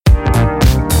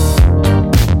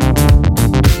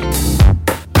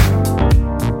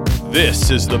This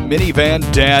is the Minivan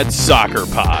Dad Soccer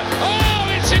Pod. Oh,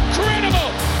 it's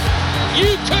incredible!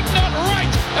 You could not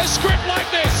write a script like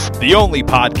this! The only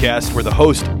podcast where the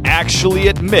host actually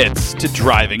admits to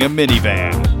driving a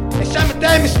minivan.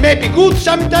 Sometimes it may be good,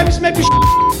 sometimes it may be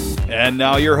And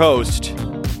now your host,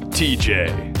 TJ.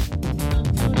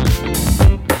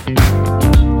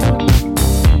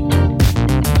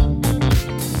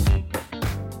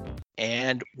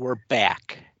 And we're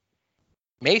back.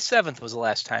 May 7th was the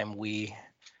last time we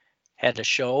had a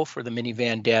show for the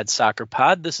Minivan Dad Soccer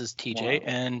Pod. This is TJ,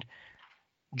 and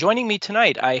joining me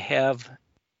tonight, I have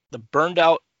the burned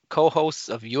out co-hosts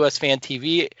of US Fan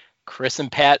TV, Chris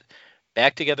and Pat,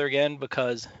 back together again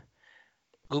because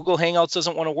Google Hangouts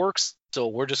doesn't want to work, so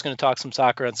we're just going to talk some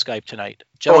soccer on Skype tonight.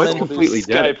 Gentlemen, it's completely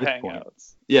dead at this Hangouts. Point.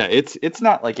 Yeah, it's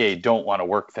not like a don't want to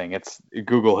work thing. It's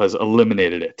Google has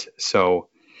eliminated it. So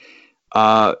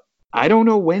I don't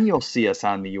know when you'll see us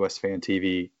on the US Fan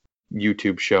TV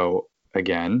YouTube show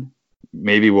again.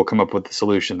 Maybe we'll come up with a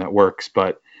solution that works,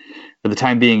 but for the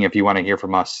time being, if you want to hear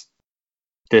from us,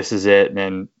 this is it.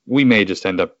 And we may just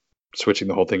end up switching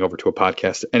the whole thing over to a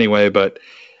podcast anyway, but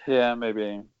yeah,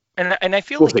 maybe. And I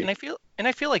feel like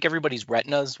I feel like everybody's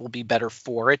retinas will be better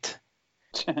for it.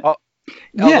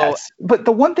 Yes, but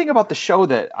the one thing about the show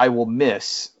that I will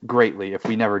miss greatly if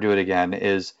we never do it again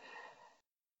is,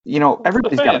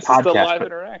 everybody's got a podcast. The live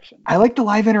interaction. I like the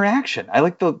live interaction. I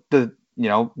like the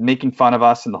making fun of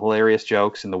us and the hilarious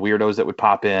jokes and the weirdos that would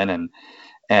pop in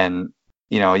and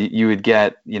you would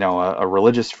get a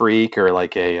religious freak or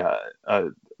like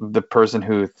the person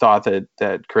who thought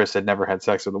that Chris had never had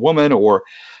sex with a woman or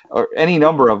any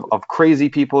number of crazy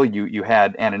people. You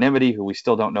had Anonymity, who we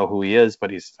still don't know who he is,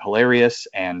 but he's hilarious.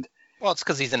 And well, it's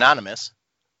because he's anonymous.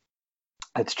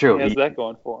 That's true. He has that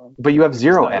going for him. But you have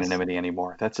zero anonymity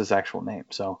anymore. That's his actual name.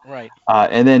 So right.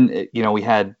 And then we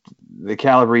had the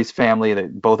Calabrese family.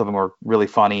 That both of them were really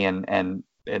funny and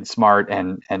smart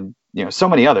and so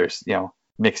many others.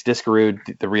 Mixed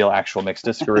Discarude, the real actual Mixed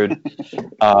Discarude.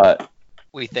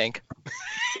 We think.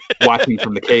 Watching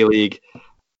from the K-League.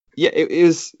 Yeah, it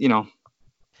is,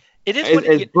 It is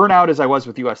as burnout as I was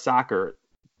with U.S. Soccer,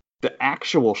 the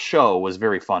actual show was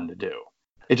very fun to do.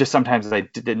 It just sometimes I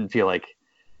didn't feel like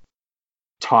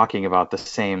talking about the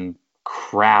same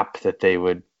crap that they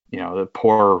would, the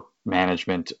poor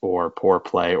management or poor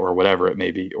play or whatever it may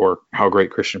be, or how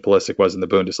great Christian Pulisic was in the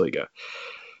Bundesliga.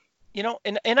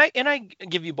 And I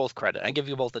give you both credit. I give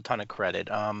you both a ton of credit.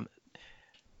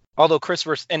 Although Chris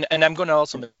versus and I'm going to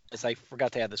also miss, I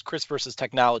forgot to add this, Chris versus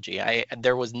technology.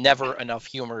 There was never enough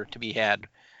humor to be had.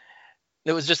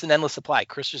 It was just an endless supply.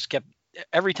 Chris just kept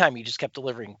every time he just kept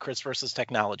delivering Chris versus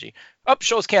technology.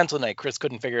 Show's canceled tonight. Chris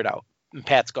couldn't figure it out. And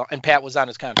Pat's gone. And Pat was on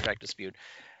his contract dispute.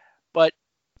 But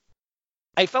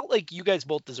I felt like you guys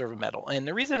both deserve a medal. And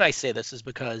the reason I say this is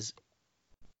because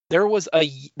there was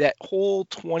that whole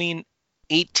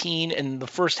 2018 and the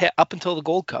first half up until the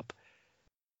Gold Cup.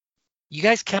 You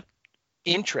guys kept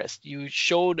interest. You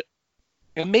showed,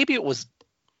 and maybe it was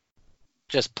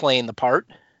just playing the part,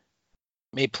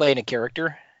 maybe playing a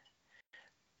character,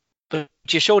 but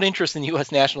you showed interest in the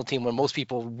U.S. national team when most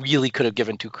people really could have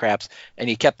given two craps, and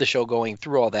you kept the show going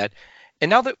through all that. And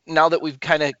now that we've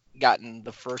kind of gotten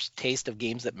the first taste of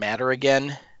games that matter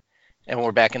again, and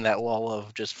we're back in that lull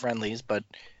of just friendlies, but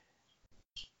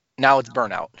now it's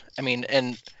burnout. I mean,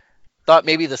 and thought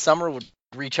maybe the summer would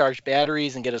recharge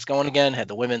batteries and get us going again. Had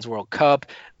the Women's World Cup,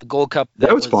 the Gold Cup.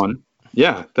 That was fun.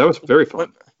 Yeah, that was very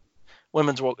fun.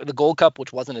 The Gold Cup,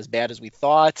 which wasn't as bad as we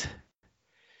thought.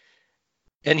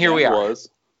 And here we are.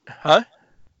 Huh?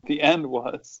 The end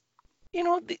was.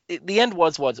 The end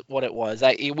was what it was.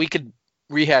 We could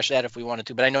rehash that if we wanted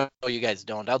to, but I know you guys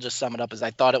don't. I'll just sum it up as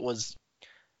I thought it was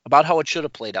about how it should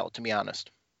have played out, to be honest.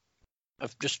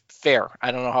 Just fair.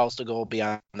 I don't know how else to go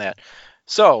beyond that.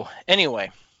 So,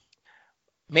 anyway,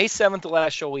 May 7th, the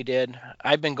last show we did.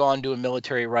 I've been gone doing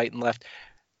military right and left.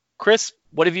 Chris,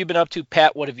 what have you been up to?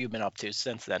 Pat, what have you been up to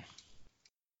since then?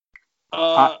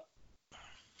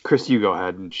 Chris, you go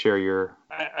ahead and share your...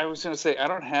 I was going to say, I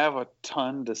don't have a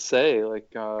ton to say.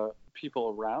 Like,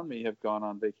 people around me have gone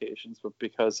on vacations, but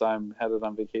because I'm headed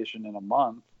on vacation in a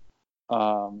month,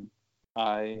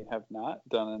 I have not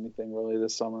done anything really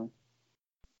this summer.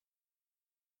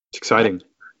 It's exciting.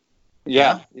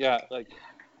 Yeah. Like,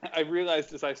 I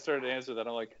realized as I started to answer that,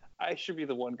 I'm like, I should be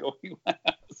the one going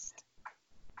last.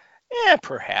 Yeah,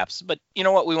 perhaps. But you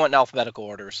know what? We went in alphabetical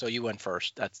order, so you went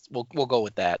first. We'll go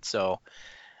with that. So,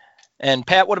 and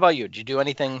Pat, what about you? Did you do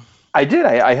anything? I did.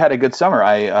 I had a good summer.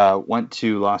 I went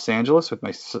to Los Angeles with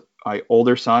my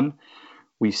older son.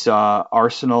 We saw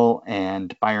Arsenal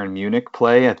and Bayern Munich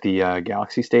play at the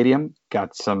Galaxy Stadium.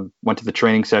 Went to the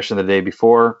training session the day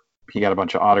before. He got a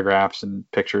bunch of autographs and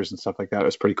pictures and stuff like that. It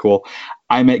was pretty cool.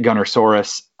 I met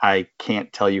Gunnersaurus. I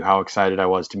can't tell you how excited I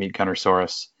was to meet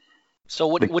Gunnersaurus. So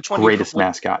which one? Greatest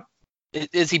mascot.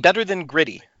 Is he better than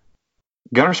Gritty?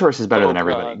 Gunnersaurus is better than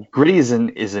everybody. God. Gritty is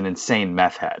an insane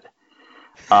meth head.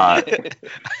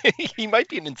 He might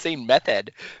be an insane meth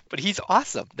head, but he's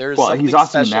awesome. He's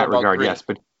awesome in that regard, yes.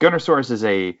 But Gunnersaurus is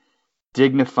a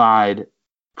dignified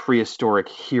prehistoric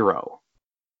hero.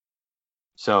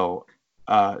 So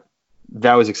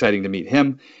that was exciting to meet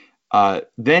him.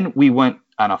 Then we went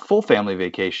on a full family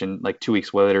vacation, like 2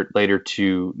 weeks later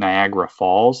to Niagara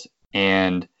Falls,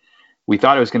 and we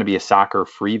thought it was going to be a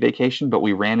soccer-free vacation, but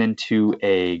we ran into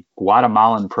a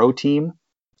Guatemalan pro team.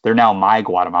 They're now my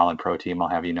Guatemalan pro team, I'll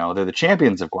have you know. They're the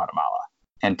champions of Guatemala,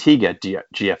 Antigua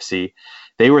GFC.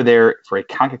 They were there for a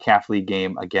CONCACAF League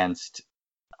game against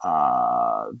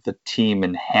the team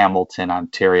in Hamilton,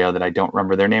 Ontario, that I don't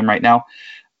remember their name right now.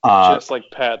 Just like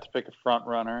Pat to pick a front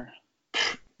runner.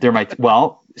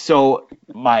 So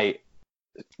my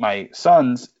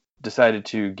sons decided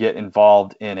to get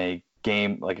involved in a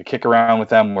game, like a kick around with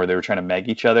them, where they were trying to meg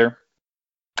each other.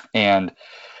 And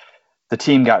the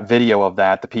team got video of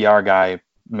that. The PR guy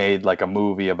made like a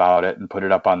movie about it and put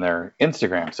it up on their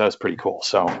Instagram. So that was pretty cool.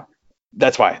 So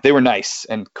that's why they were nice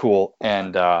and cool.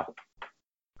 And I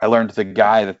learned the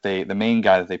main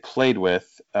guy that they played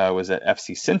with was at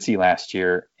FC Cincy last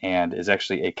year and is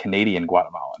actually a Canadian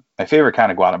Guatemalan. My favorite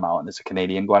kind of Guatemalan is a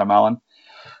Canadian Guatemalan.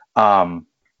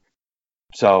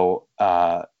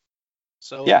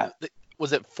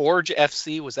 Was it Forge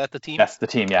FC? Was that the team? That's the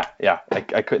team. Yeah. I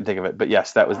couldn't think of it, but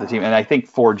yes, that was the team. And I think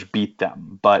Forge beat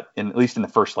them, but at least in the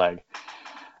first leg.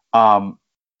 But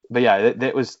yeah,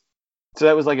 that was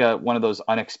like one of those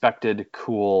unexpected,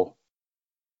 cool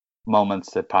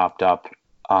moments that popped up.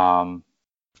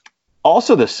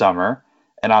 Also this summer,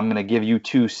 and I'm going to give you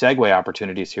 2 segue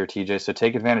opportunities here, TJ, so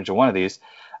take advantage of one of these.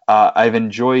 I've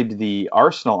enjoyed the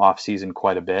Arsenal offseason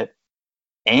quite a bit.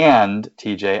 And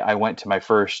TJ, I went to my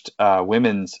first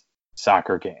women's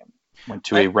soccer game. Went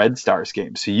to a Red Stars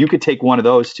game. So you could take one of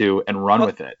those 2 and run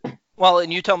with it. Well,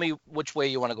 and you tell me which way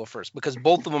you want to go first, because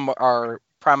both of them are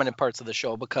prominent parts of the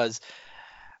show. Because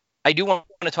I do want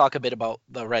to talk a bit about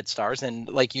the Red Stars, and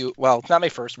it's not my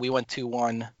first. We went to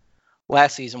one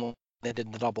last season when they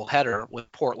did the double header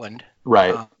with Portland.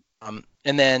 Right.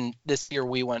 And then this year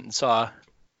we went and saw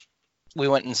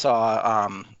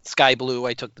Sky Blue.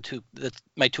 I took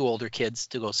my 2 older kids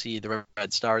to go see the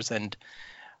Red Stars and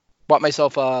bought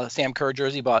myself a Sam Kerr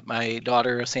jersey, bought my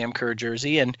daughter a Sam Kerr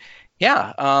jersey. And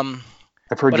yeah.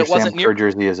 I've heard your Sam Kerr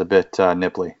jersey is a bit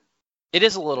nipply. It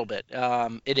is a little bit.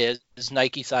 It is. It's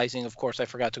Nike sizing. Of course, I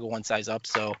forgot to go one size up,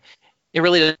 so it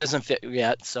really doesn't fit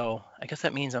yet. So I guess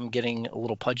that means I'm getting a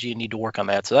little pudgy and need to work on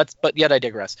that. But yet I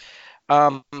digress.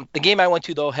 The game I went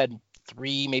to, though, had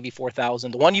 3,000, maybe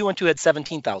 4,000. The one you went to had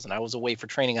 17,000. I was away for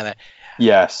training on that.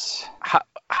 Yes.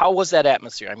 How was that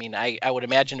atmosphere? I mean, I would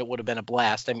imagine it would have been a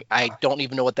blast. I mean, I don't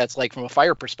even know what that's like from a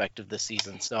Fire perspective this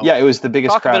season. So yeah, it was the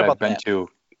biggest crowd I've been to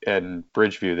in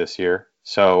Bridgeview this year.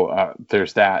 So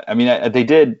there's that. I mean,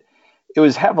 it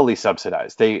was heavily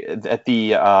subsidized. They at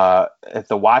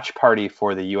the watch party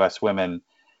for the U.S. women,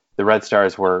 the Red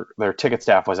Stars their ticket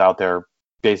staff was out there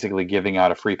basically giving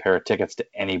out a free pair of tickets to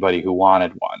anybody who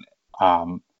wanted one.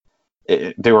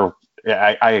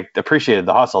 I appreciated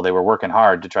the hustle. They were working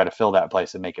hard to try to fill that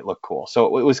place and make it look cool.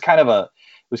 So it was kind of a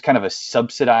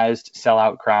subsidized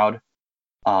sellout crowd.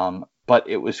 But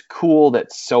it was cool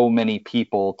that so many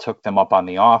people took them up on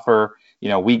the offer. You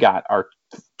know, we got our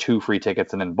 2 free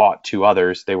tickets and then bought 2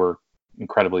 others. They were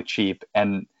incredibly cheap.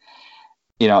 And,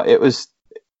 you know, it was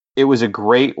a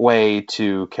great way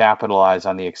to capitalize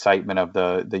on the excitement of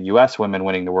the U.S. women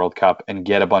winning the World Cup and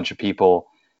get a bunch of people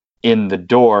in the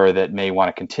door that may want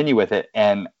to continue with it.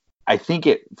 And I think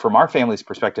from our family's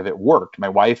perspective, it worked. My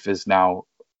wife is now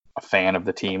a fan of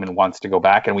the team and wants to go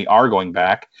back, and we are going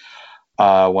back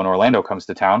when Orlando comes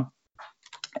to town.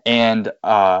 And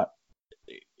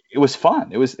it was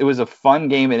fun. It was a fun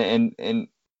game in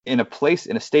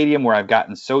a stadium where I've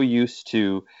gotten so used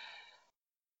to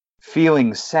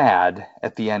feeling sad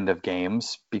at the end of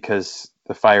games because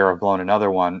the Fire have blown another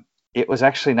one. It was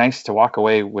actually nice to walk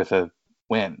away with a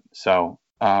win. So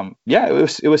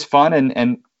it was fun,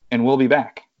 and we'll be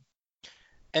back.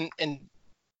 And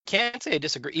can't say I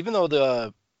disagree. Even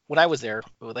though when I was there,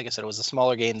 like I said, it was a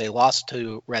smaller game. They lost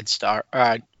to Red Star,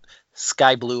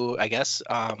 Sky Blue, I guess.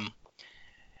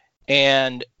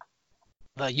 And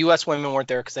the U.S. women weren't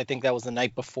there because I think that was the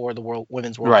night before the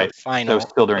Women's World Right. Cup final. That was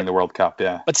still during the World Cup,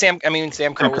 yeah. But Sam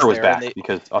Kerr was was there. back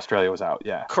because Australia was out,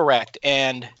 yeah. Correct.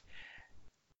 And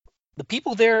the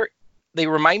people there, they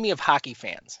remind me of hockey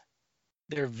fans.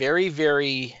 They're very,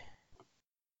 very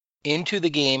into the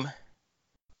game,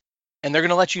 and they're going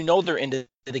to let you know they're into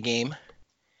the game.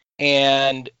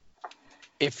 And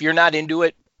if you're not into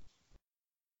it,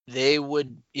 they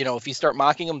would, if you start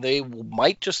mocking them, they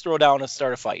might just throw down and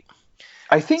start a fight.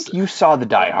 I think you saw the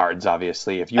diehards,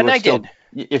 obviously. If you're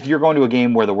going to a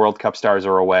game where the World Cup stars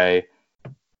are away,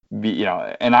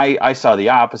 and I saw the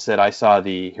opposite. I saw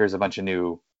here's a bunch of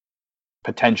new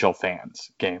potential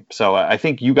fans game. So I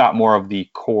think you got more of the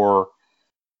core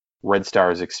Red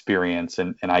Stars experience,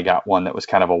 and I got one that was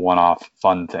kind of a one-off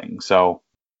fun thing. So,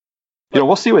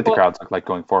 we'll see what the crowds look like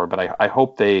going forward. But I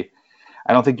hope I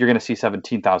don't think you're going to see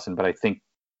 17,000, but I think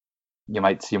you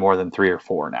might see more than 3 or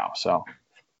 4 now. So,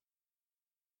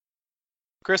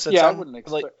 Chris, I wouldn't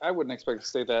expect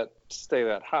to stay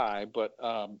that high, but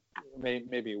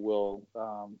maybe it will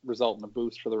result in a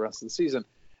boost for the rest of the season.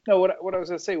 No, what I was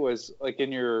going to say was, like,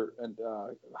 in your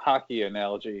hockey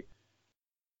analogy,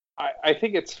 I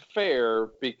think it's fair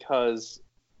because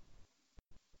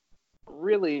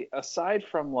really, aside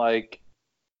from, like,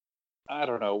 I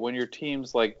don't know, when your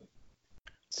team's like,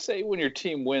 say when your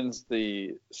team wins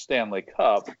the Stanley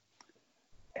Cup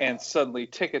and suddenly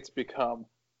tickets become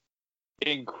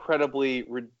incredibly,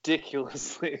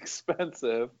 ridiculously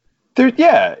expensive.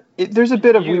 There's a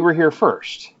bit of we were here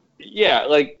first. Yeah,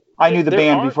 like, I knew the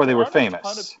band before they were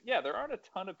famous. There aren't a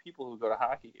ton of people who go to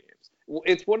hockey games.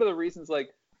 It's one of the reasons,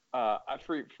 like,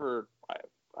 for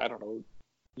I don't know,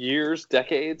 years,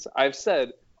 decades, I've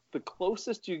said the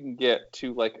closest you can get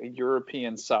to, like, a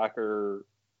European soccer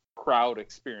crowd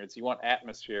experience, you want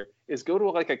atmosphere, is go to,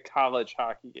 like, a college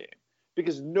hockey game.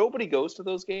 Because nobody goes to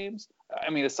those games. I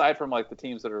mean, aside from, like, the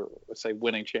teams that are, let's say,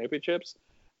 winning championships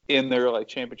in their, like,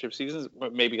 championship seasons,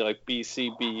 maybe like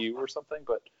BC, BU or something.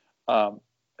 But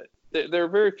there are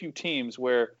very few teams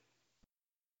where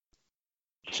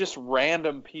just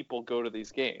random people go to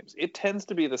these games. It tends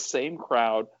to be the same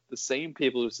crowd, the same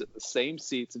people who sit in the same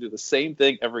seats and do the same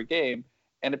thing every game,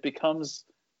 and it becomes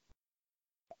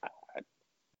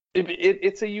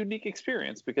it's a unique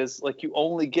experience because, like, you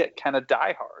only get kind of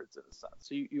diehards in a sense.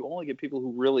 So you only get people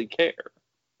who really care.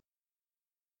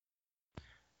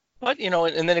 But,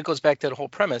 and then it goes back to the whole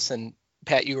premise. And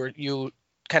Pat, you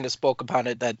kind of spoke upon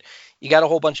it, that you got a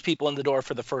whole bunch of people in the door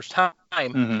for the first time.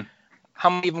 Mm-hmm. How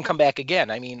many even come back again?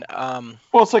 I mean,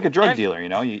 well, it's like a drug dealer,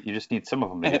 you just need some of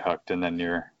them to get hooked, and then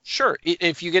you're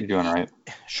if you get doing all right.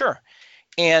 Sure.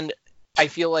 And I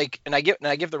feel like, and I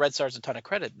give the Red Stars a ton of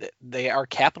credit, that they are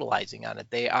capitalizing on it.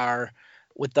 They are,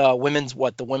 with the Women's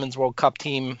World Cup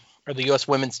team, or the U.S.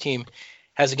 women's team,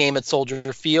 has a game at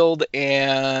Soldier Field,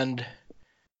 and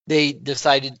they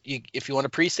decided if you want a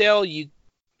pre-sale,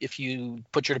 if you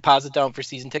put your deposit down for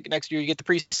season ticket next year, you get the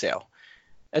pre-sale.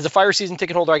 As a Fire season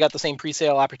ticket holder, I got the same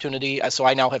pre-sale opportunity, so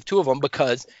I now have 2 of them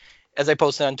because, as I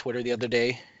posted on Twitter the other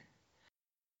day,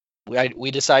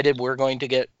 we decided we're going to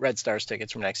get Red Stars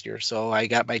tickets from next year. So I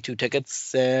got my 2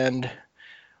 tickets, and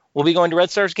we'll be going to Red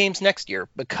Stars games next year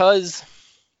because,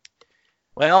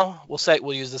 well,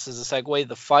 we'll use this as a segue.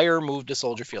 The Fire moved to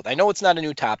Soldier Field. I know it's not a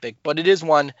new topic, but it is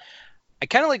one I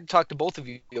kind of like to talk to both of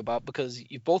you about because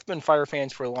you've both been Fire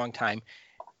fans for a long time.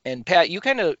 And Pat, you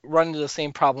kind of run into the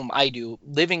same problem I do.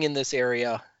 Living in this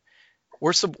area,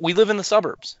 we live in the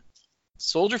suburbs.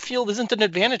 Soldier Field isn't an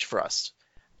advantage for us.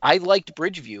 I liked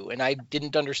Bridgeview, and I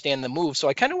didn't understand the move, so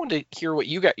I kind of wanted to hear what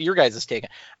your guys' take.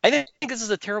 I think this is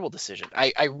a terrible decision.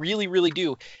 I really, really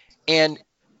do. And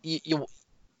you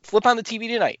flip on the TV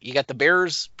tonight. You got the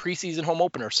Bears preseason home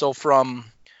opener. So from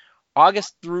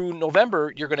August through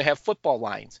November, you're going to have football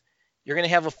lines. You're going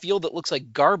to have a field that looks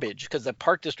like garbage because the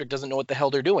park district doesn't know what the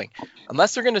hell they're doing.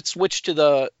 Unless they're going to switch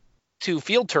to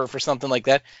field turf or something like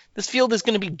that, this field is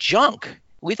going to be junk.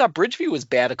 We thought Bridgeview was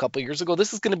bad a couple of years ago.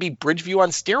 This is going to be Bridgeview on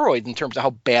steroids in terms of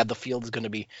how bad the field is going to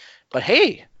be. But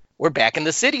hey, we're back in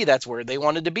the city. That's where they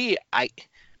wanted to be. I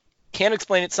can't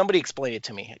explain it. Somebody explain it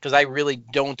to me because I really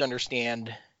don't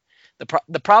understand.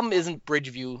 The problem isn't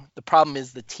Bridgeview. The problem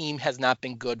is the team has not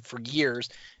been good for years.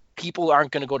 People aren't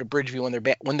going to go to Bridgeview when they're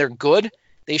bad. When they're good,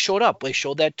 they showed up. They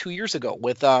showed that 2 years ago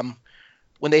with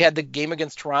when they had the game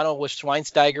against Toronto with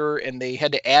Schweinsteiger, and they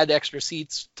had to add extra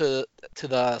seats to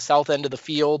the south end of the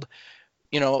field,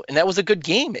 and that was a good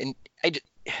game. And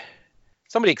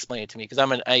somebody explain it to me because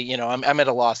I'm at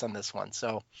a loss on this one.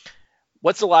 So,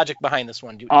 what's the logic behind this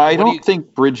one? I don't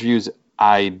think Bridgeview's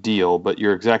ideal, but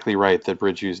you're exactly right that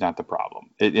Bridgeview's not the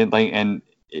problem.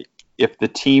 if the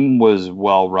team was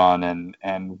well run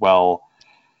and well,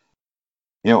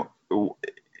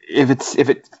 if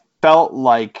it felt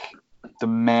like the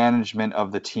management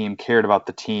of the team cared about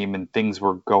the team and things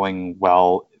were going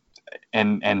well,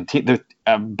 and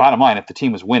bottom line, if the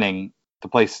team was winning, the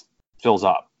place fills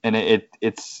up. And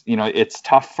it's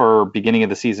tough for beginning of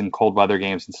the season, cold weather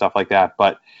games and stuff like that.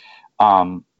 But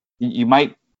you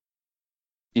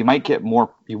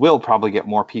will probably get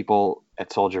more people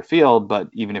at Soldier Field. But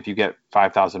even if you get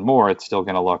 5,000 more, it's still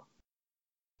going to look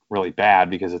really bad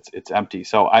because it's empty.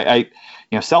 So I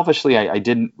selfishly, I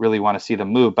didn't really want to see them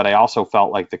move, but I also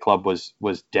felt like the club was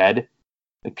dead.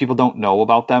 Like, people don't know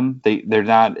about them. They're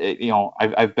not,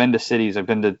 I've been to cities, I've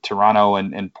been to Toronto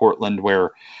and Portland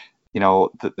where,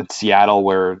 in Seattle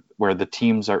where the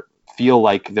teams feel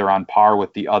like they're on par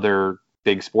with the other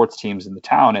big sports teams in the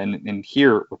town. And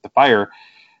here with the Fire,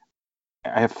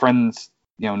 I have friends,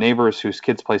 neighbors whose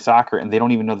kids play soccer and they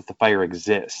don't even know that the Fire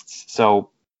exists.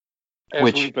 So,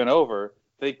 we've been over,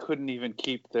 they couldn't even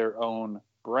keep their own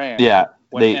brand. Yeah.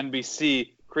 When NBC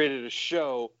created a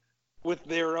show with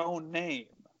their own name.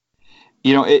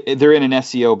 They're in an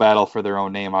SEO battle for their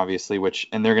own name, obviously,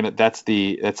 that's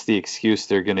the excuse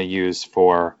they're gonna use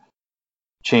for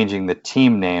changing the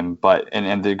team name, but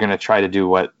and they're gonna try to do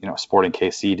what Sporting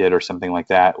KC did or something like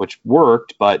that, which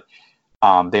worked, but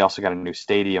they also got a new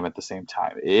stadium at the same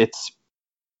time.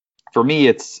 For me,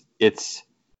 it's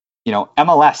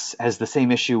MLS has the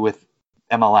same issue with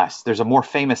MLS. There's a more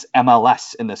famous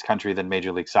MLS in this country than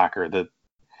Major League Soccer, the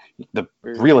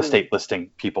real estate listing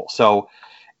people. So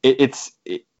if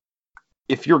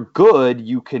you're good,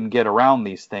 you can get around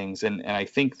these things. And I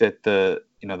think that the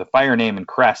Fire name and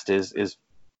crest is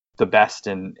the best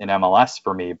in MLS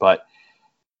for me, but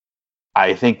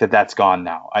I think that's gone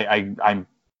now. I'm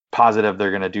positive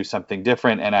they're going to do something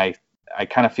different. And I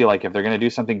kind of feel like if they're going to do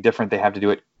something different, they have to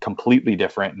do it completely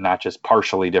different and not just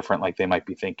partially different like they might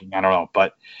be thinking. I don't know,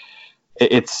 but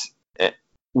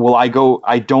will I go?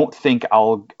 I don't think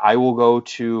I will go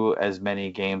to as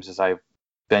many games as I've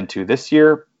been to this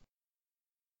year,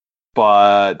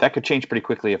 but that could change pretty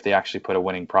quickly if they actually put a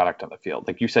winning product on the field.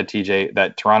 Like you said, TJ,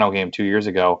 that Toronto game 2 years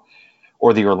ago,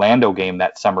 or the Orlando game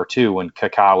that summer too, when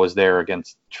Kaká was there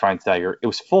against Schweinsteiger, it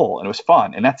was full and it was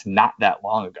fun, and that's not that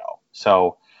long ago.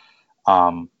 So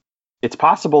it's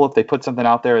possible if they put something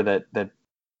out there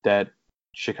that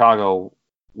Chicago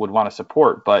would want to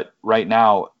support, but right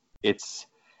now it's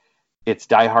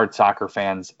diehard soccer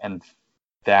fans, and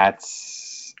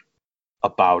that's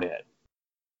about it.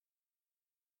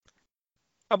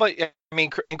 How about,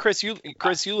 Chris, you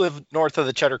live north of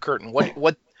the Cheddar Curtain.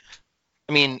 What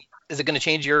is it going to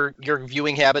change your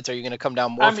viewing habits? Are you going to come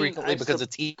down more frequently because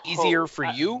it's easier for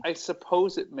you? I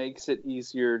suppose it makes it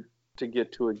easier to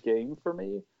get to a game for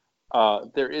me.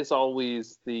 There is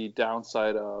always the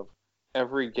downside of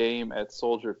every game at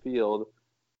Soldier Field.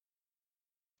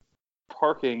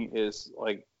 Parking is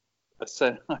like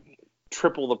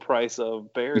triple the price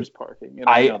of Bears parking. And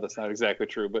I know that's not exactly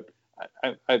true, but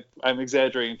I'm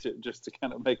exaggerating just to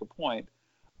kind of make a point.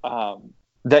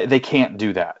 They can't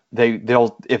do that.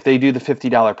 They'll if they do the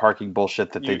 $50 parking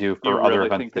bullshit that they do for other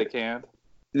events. You think they can't?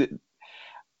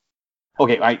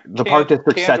 Okay, the park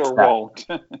district sets that. Won't.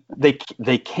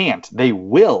 They can't. They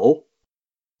will,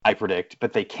 I predict,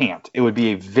 but they can't. It would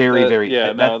be a very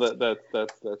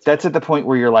that's at the point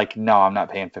where you're like, no, I'm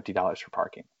not paying $50 for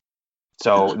parking.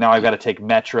 So now I've got to take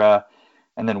Metra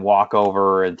and then walk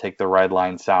over and take the Red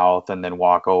Line south and then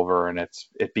walk over, and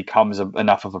it becomes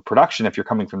enough of a production if you're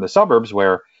coming from the suburbs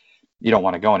where you don't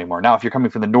want to go anymore. Now, if you're coming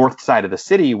from the north side of the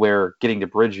city where getting to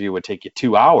Bridgeview would take you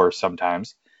 2 hours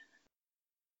sometimes,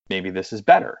 maybe this is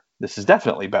better. This is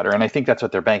definitely better, and I think that's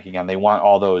what they're banking on. They want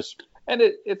all those and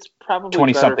it's probably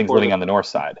 20-somethings living on the north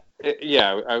side.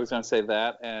 I was going to say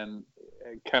that, and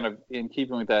kind of in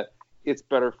keeping with that, it's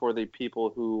better for the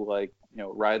people who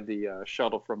ride the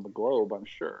shuttle from the Globe, I'm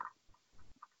sure.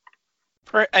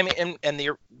 That's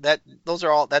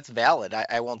valid.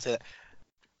 I won't say that,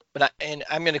 but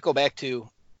I'm going to go back to,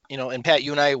 and Pat,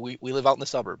 you and I, we live out in the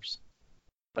suburbs,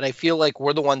 but I feel like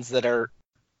we're the ones that are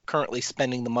currently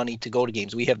spending the money to go to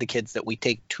games. We have the kids that we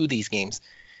take to these games,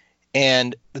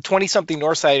 and the 20-something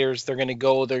Northsiders, they're going to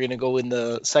go in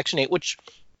the Section 8, which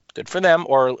good for them,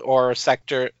 or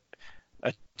sector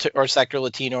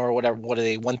Latino or whatever. What are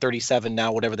they? 137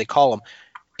 now, whatever they call them,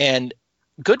 and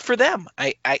good for them.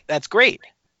 I that's great.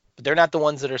 But they're not the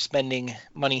ones that are spending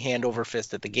money hand over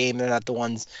fist at the game. They're not the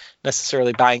ones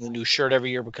necessarily buying the new shirt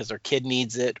every year because their kid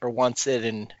needs it or wants it,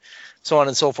 and so on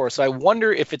and so forth. So I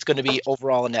wonder if it's going to be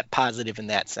overall a net positive in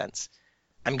that sense.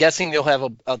 I'm guessing they'll have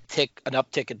an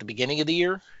uptick at the beginning of the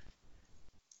year.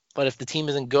 But if the team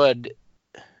isn't good,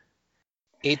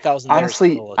 8,000.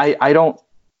 Honestly, I don't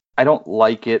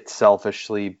like it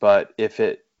selfishly, but if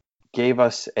it gave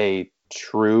us a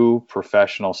true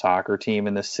professional soccer team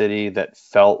in the city that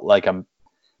felt like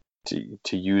to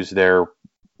use their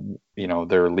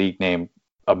league name,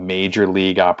 a major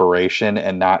league operation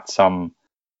and not some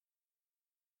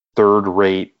third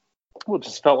rate. Well, it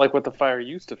just felt like what the Fire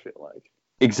used to feel like.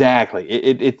 Exactly.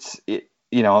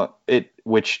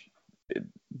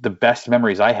 The best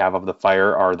memories I have of the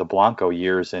Fire are the Blanco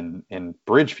years in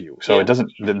Bridgeview. So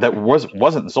that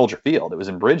wasn't in Soldier Field. It was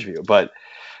in Bridgeview. But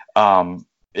I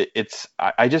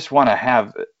just want to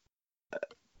have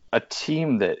a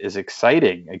team that is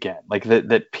exciting again, like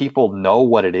that people know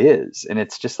what it is. And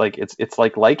it's just like, it's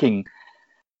like liking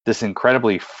this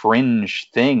incredibly fringe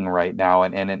thing right now.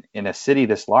 And in a city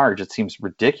this large, it seems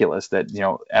ridiculous that,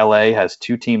 LA has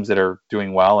two teams that are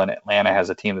doing well and Atlanta has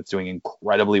a team that's doing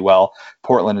incredibly well,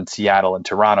 Portland and Seattle and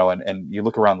Toronto. And you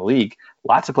look around the league,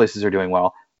 lots of places are doing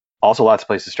well. Also lots of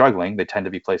places struggling. They tend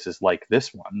to be places like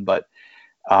this one, but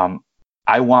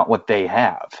I want what they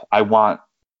have. I want,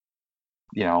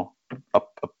 a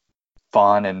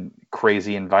fun and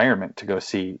crazy environment to go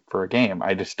see for a game.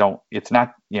 I just don't, it's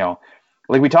not,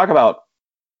 like we talk about,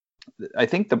 I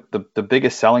think the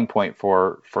biggest selling point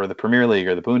for the Premier League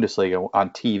or the Bundesliga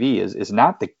on TV is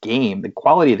not the game. The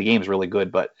quality of the game is really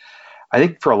good, but I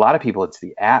think for a lot of people, it's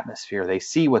the atmosphere. They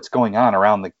see what's going on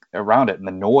around it and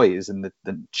the noise and the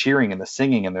cheering and the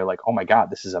singing, and they're like, oh my God,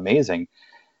 this is amazing.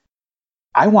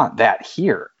 I want that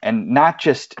here, and not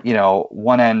just,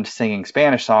 one end singing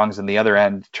Spanish songs and the other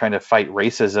end trying to fight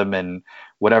racism and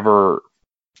whatever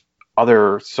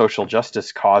other social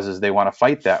justice causes they want to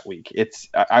fight that week.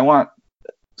 I want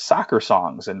soccer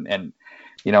songs and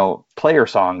player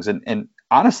songs. And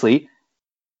honestly,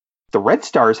 the Red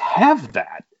Stars have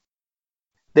that.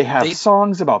 They have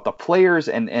songs about the players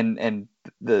and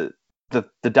the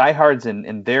diehards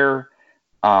in their,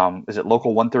 is it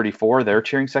Local 134, their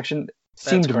cheering section?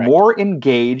 Seemed more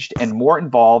engaged and more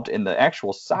involved in the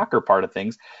actual soccer part of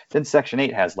things than Section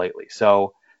 8 has lately.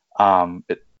 So I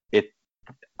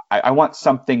want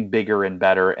something bigger and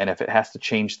better, and if it has to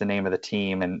change the name of the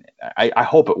team, and I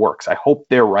hope it works. I hope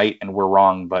they're right and we're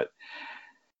wrong, but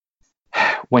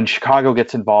when Chicago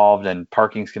gets involved and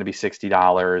parking's going to be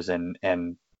 $60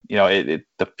 and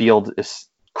the field is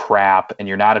crap and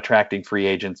you're not attracting free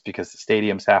agents because the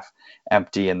stadium's half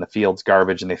empty and the field's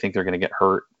garbage and they think they're going to get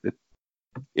hurt,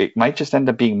 it might just end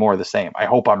up being more of the same. I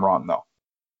hope I'm wrong, though.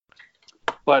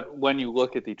 But when you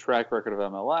look at the track record of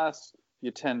MLS,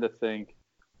 you tend to think,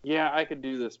 yeah, I could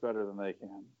do this better than they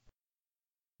can.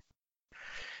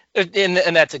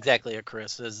 And that's exactly it,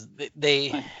 Chris. Is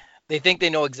they think they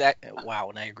know exactly. Wow,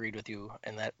 and I agreed with you,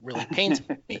 and that really pains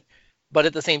me. But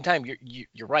at the same time,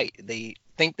 you're right. They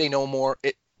think they know more.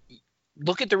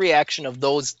 Look at the reaction of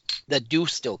those that do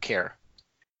still care.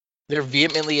 They're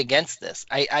vehemently against this.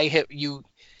 You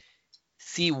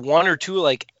see one or two,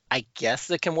 like, I guess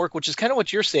that can work, which is kind of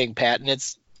what you're saying, Pat.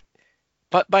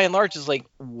 But by and large, it's like,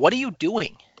 what are you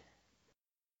doing?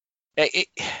 I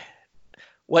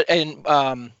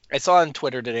saw on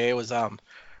Twitter today, it was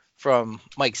from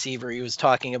Mike Seaver. He was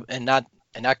talking, and not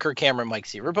Kirk Cameron, Mike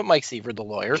Seaver, but Mike Seaver, the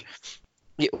lawyer.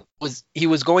 He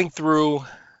was going through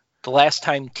the last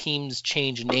time teams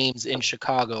changed names in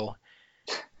Chicago.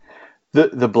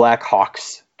 The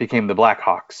Blackhawks became the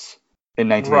Blackhawks in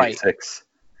 1986. Right.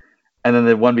 And then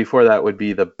the one before that would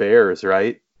be the Bears,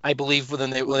 right? I believe when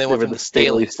they went from the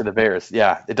Staleys to the Bears.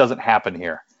 Yeah, it doesn't happen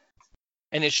here.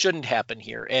 And it shouldn't happen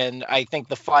here. And I think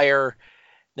the Fire,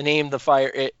 the name the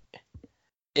Fire,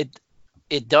 it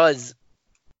does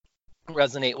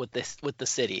resonate with the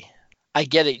city. I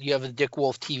get it. You have a Dick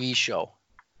Wolf TV show.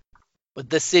 But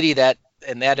this city event,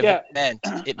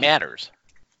 it matters.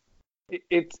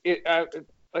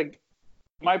 Like,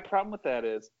 my problem with that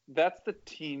is that's the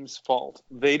team's fault.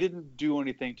 They didn't do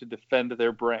anything to defend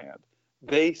their brand.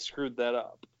 They screwed that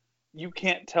up. You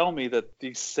can't tell me that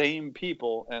these same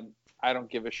people, and I don't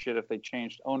give a shit if they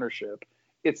changed ownership,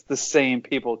 it's the same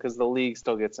people because the league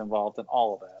still gets involved in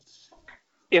all of that.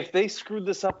 If they screwed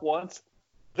this up once,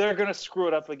 they're going to screw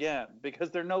it up again because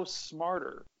they're no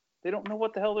smarter. They don't know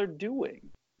what the hell they're doing.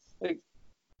 Like,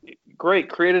 great,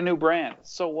 create a new brand.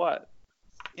 So what?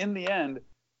 In the end,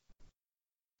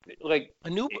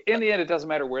 it doesn't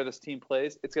matter where this team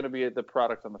plays. It's going to be the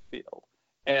product on the field.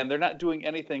 And they're not doing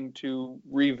anything to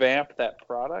revamp that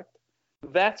product.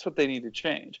 That's what they need to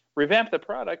change. Revamp the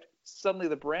product. Suddenly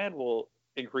the brand will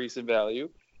increase in value.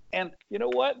 And you know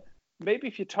what? Maybe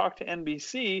if you talk to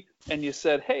NBC and you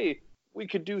said, hey, we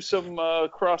could do some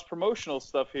cross-promotional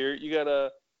stuff here. You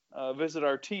got visit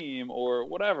our team or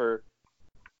whatever.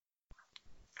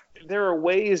 There are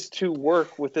ways to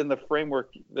work within the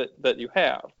framework that you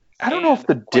have. I don't know if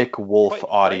the Dick Wolf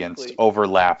audience frankly,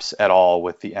 overlaps at all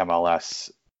with the MLS.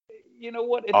 You know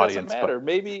what? It audience, doesn't matter.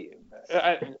 Maybe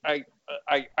I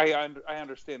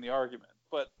understand the argument,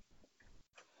 but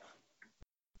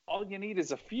all you need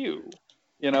is a few.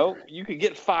 You could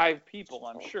get 5 people,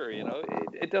 I'm sure.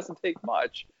 It doesn't take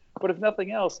much. But if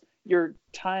nothing else, you're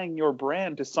tying your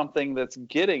brand to something that's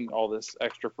getting all this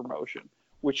extra promotion,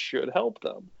 which should help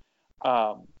them.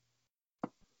 I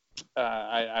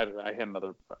had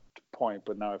another point,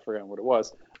 but now I forgot what it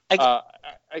was. I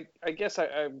guess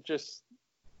I'm just.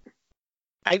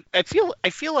 I feel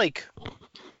like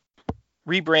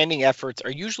rebranding efforts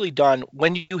are usually done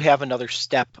when you have another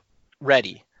step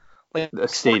ready, like A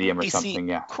stadium or something,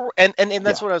 yeah. And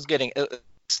that's what I was getting.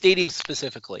 Stadium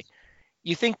specifically.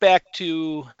 You think back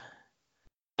to,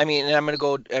 and I'm going to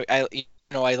go.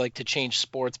 I like to change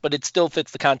sports, but it still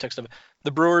fits the context of it.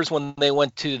 The Brewers, when they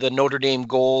went to the Notre Dame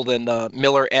Gold and the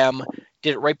Miller M,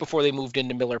 did it right before they moved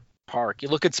into Miller Park. You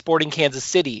look at Sporting Kansas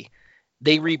City,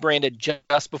 they rebranded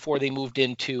just before they moved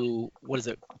into,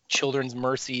 Children's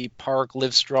Mercy Park,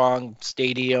 Livestrong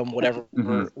Stadium,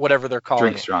 whatever they're calling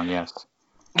Drink it. Strong, yes.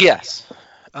 Yes.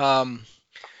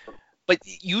 But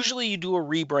usually you do a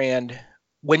rebrand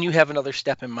when you have another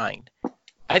step in mind.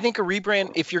 I think a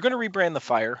rebrand, if you're going to rebrand the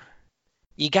Fire,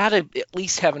 you got to at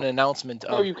least have an announcement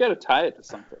of. Oh, you've got to tie it to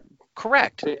something.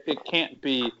 Correct. It can't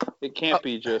be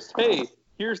just, hey,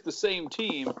 here's the same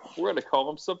team. We're going to call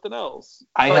them something else.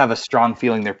 I have a strong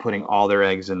feeling they're putting all their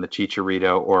eggs in the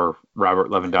Chicharito or Robert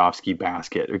Lewandowski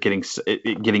basket, or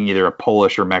getting either a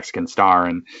Polish or Mexican star.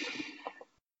 And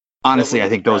honestly, I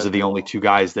think those are the only 2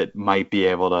 guys that might be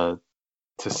able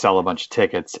to sell a bunch of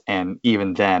tickets. And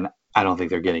even then, I don't think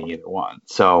they're getting either one.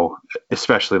 So,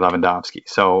 especially Lewandowski.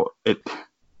 So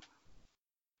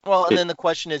and then the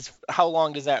question is, how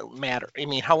long does that matter?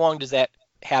 How long does that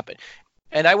happen?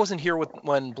 And I wasn't here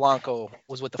when Blanco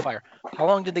was with the Fire. How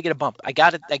long did they get a bump? I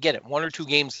get it. 1 or 2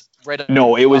 games right.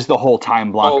 No, it was the whole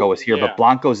time Blanco was here. Yeah. But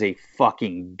Blanco's a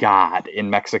fucking god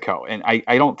in Mexico. And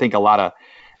I don't think a lot of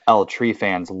El Tri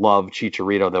fans love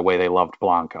Chicharito the way they loved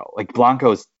Blanco. Like,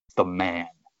 Blanco's the man.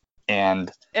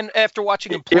 And after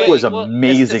watching him play, it was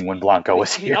amazing when Blanco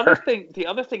was the here. The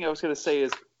other thing I was going to say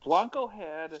is Blanco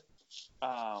had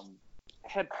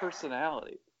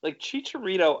personality. Like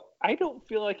Chicharito, I don't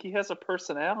feel like he has a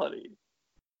personality.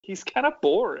 He's kind of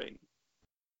boring.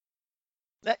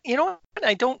 I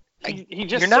don't. He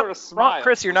just you're not sort of smiles. wrong,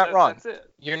 Chris. You're not wrong. That's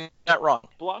it. You're not wrong.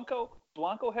 Blanco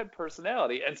had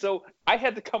personality, and so I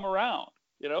had to come around.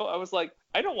 I was like,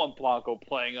 I don't want Blanco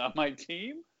playing on my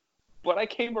team, but I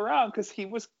came around because he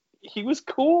was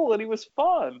cool and he was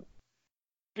fun.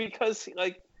 Because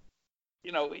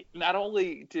not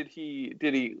only did he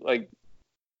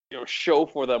show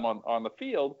for them on the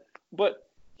field, but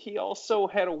he also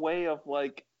had a way of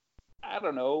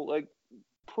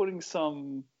putting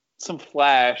some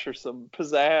flash or some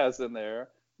pizzazz in there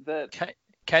that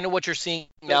kind of what you're seeing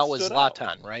now with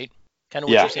Zlatan, right? Kind of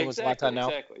what Yeah. you're seeing with Zlatan now.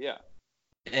 Exactly, yeah.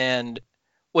 And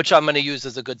which I'm going to use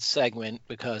as a good segment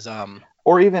because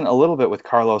Or even a little bit with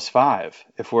Carlos 5.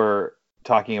 If we're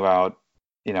talking about,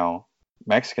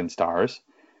 Mexican stars,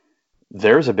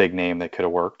 there's a big name that could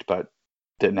have worked, but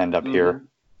didn't end up here.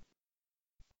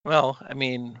 Well,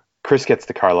 Chris gets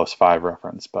the Carlos 5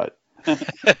 reference, but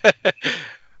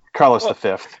Carlos the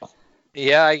 5th.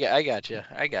 Yeah, I got you.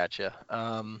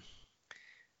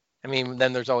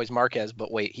 Then there's always Marquez,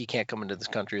 but wait, he can't come into this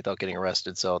country without getting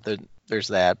arrested, so there's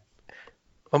that.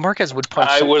 Well, Marquez would punch.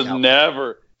 I would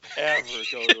never, ever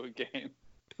go to a game.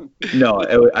 No,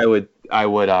 I would.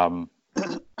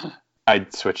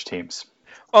 I'd switch teams.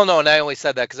 Oh no, and I only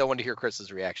said that because I wanted to hear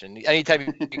Chris's reaction.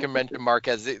 Anytime you can mention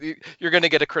Marquez, you're going to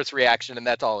get a Chris reaction, and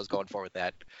that's all I was going for with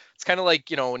that. It's kind of like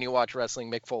when you watch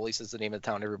wrestling, Mick Foley says the name of the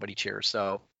town, everybody cheers,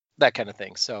 so that kind of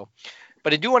thing. So,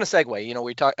 but I do want to segue.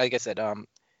 We talk, like I said,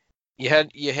 you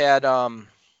had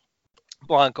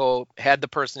Blanco, had the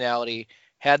personality,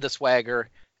 had the swagger,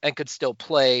 and could still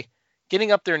play,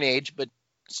 getting up there in age, but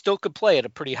still could play at a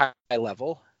pretty high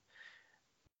level.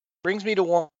 Brings me to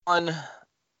one,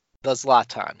 the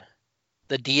Zlatan,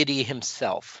 the deity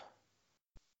himself.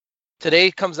 Today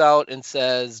comes out and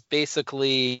says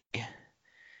basically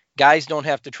guys don't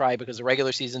have to try because the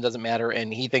regular season doesn't matter,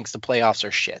 and he thinks the playoffs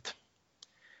are shit.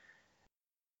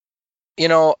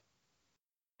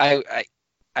 I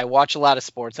watch a lot of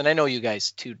sports, and I know you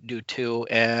guys do too,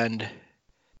 and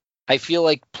I feel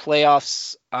like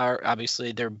playoffs are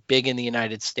obviously they're big in the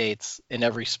United States in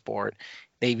every sport.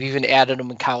 They've even added them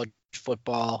in college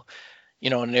football.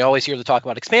 And they always hear the talk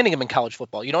about expanding them in college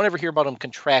football. You don't ever hear about them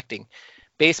contracting.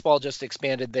 Baseball just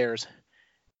expanded theirs.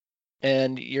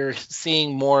 And you're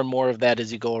seeing more and more of that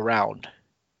as you go around.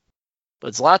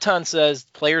 But Zlatan says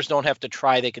players don't have to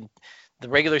try. The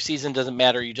regular season doesn't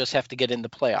matter. You just have to get in the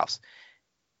playoffs.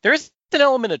 There is an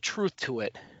element of truth to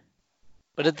it.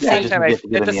 But at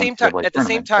the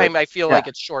same time, I feel like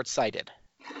it's short-sighted.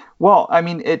 Well, I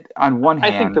mean, on one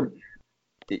hand,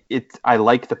 I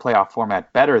like the playoff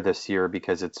format better this year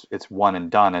because it's one and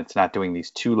done. It's not doing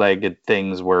these two-legged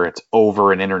things where it's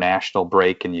over an international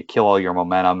break and you kill all your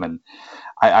momentum. And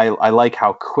I like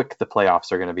how quick the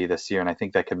playoffs are going to be this year, and I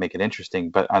think that could make it interesting.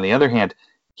 But on the other hand,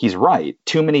 he's right.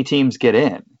 Too many teams get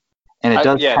in, and it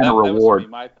does kind of reward.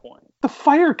 My point. The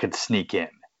Fire could sneak in.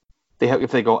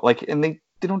 If they go and they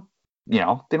don't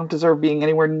they don't deserve being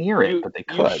anywhere near it, but they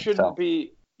could.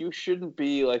 You shouldn't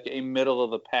be like a middle of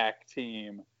the pack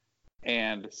team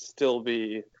and still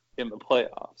be in the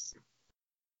playoffs.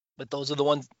 But those are the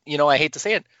ones, I hate to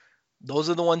say it, those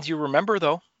are the ones you remember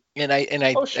though. And I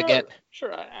again,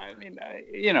 sure. I mean,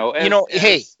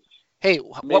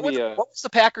 what was the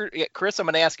Packers? Chris, I'm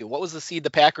going to ask you, what was the seed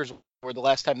the Packers were the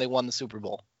last time they won the Super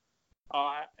Bowl?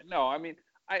 No, I mean,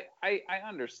 I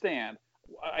understand.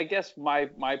 I guess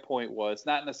my point was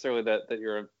not necessarily that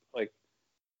you're like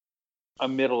a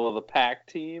middle of the pack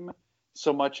team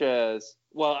so much as,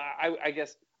 well, I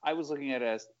guess I was looking at it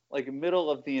as like a middle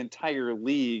of the entire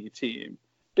league team,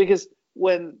 because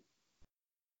when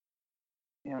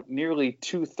nearly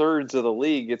 2/3 of the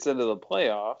league gets into the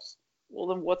playoffs, well,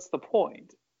 then what's the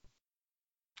point?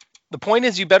 The point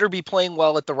is you better be playing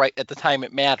well at the time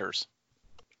it matters.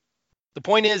 The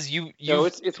point is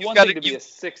it's one thing to be a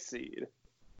 6 seed.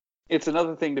 It's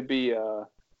another thing to be a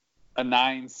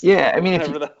 9 seed. Yeah, I mean, if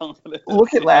you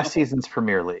look at last season's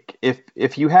Premier League,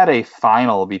 if you had a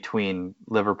final between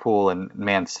Liverpool and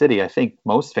Man City, I think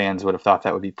most fans would have thought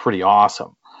that would be pretty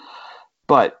awesome.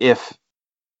 But if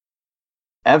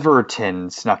Everton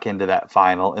snuck into that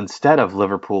final instead of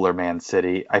Liverpool or Man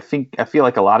City, I feel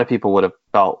like a lot of people would have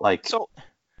felt like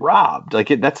robbed. Like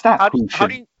that's not how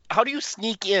do you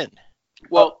sneak in?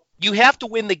 Well, you have to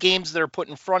win the games that are put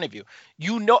in front of you.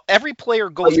 Every player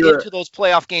goes into those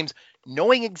playoff games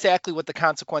knowing exactly what the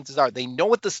consequences are. They know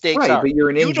what the stakes are. Right, but you're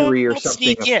an injury or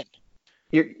something. Sneak in.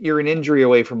 You're an injury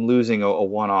away from losing a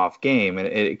one-off game, and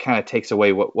it kind of takes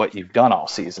away what you've done all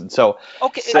season. So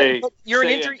but you're an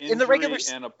injury in the regular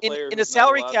and in a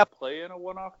salary cap. Play in a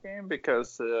one-off game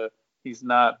because he's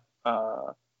not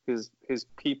his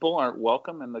people aren't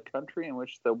welcome in the country in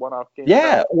which the one-off game.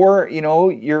 Yeah, or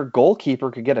your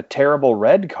goalkeeper could get a terrible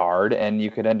red card, and you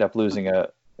could end up losing an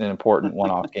important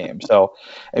one-off game. So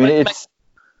I mean,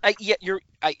 I get it. You're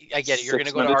going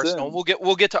to go to Arsenal.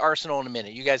 We'll get to Arsenal in a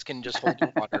minute. You guys can just hold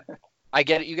your water. I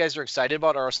get it. You guys are excited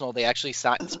about Arsenal. They actually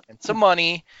spent some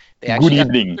money. Good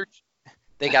evening.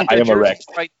 They got their jerseys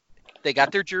right. They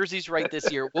got their jerseys right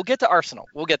this year. We'll get to Arsenal.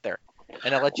 We'll get there.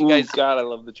 And I'll let you guys. God, I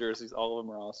love the jerseys. All of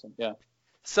them are awesome. Yeah.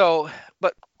 So,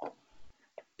 but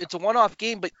it's a one-off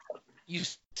game, but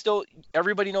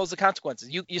everybody knows the consequences.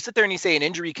 You sit there and you say an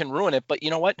injury can ruin it, but you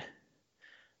know what?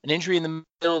 An injury in the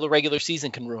middle of the regular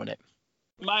season can ruin it.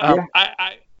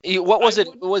 What was it?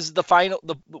 It was the final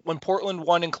when Portland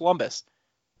won in Columbus.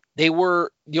 The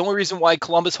only reason why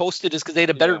Columbus hosted is because they had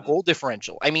a better goal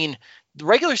differential. I mean, the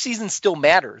regular season still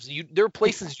matters. There are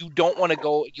places you don't want to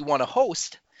go, you want to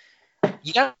host.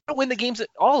 You got to win the games at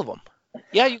all of them.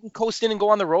 Yeah, you can coast in and go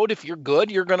on the road if you're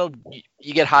good. You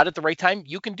get hot at the right time.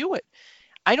 You can do it.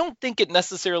 I don't think it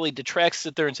necessarily detracts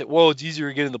sit there and say, "Well, it's easier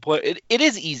to get in the play." It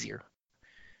is easier.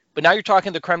 But now you're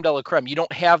talking the creme de la creme. You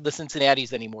don't have the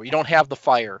Cincinnati's anymore. You don't have the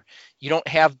Fire. You don't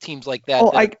have teams like that.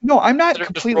 I'm not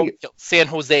completely San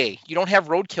Jose. You don't have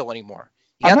roadkill anymore.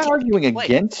 I'm not arguing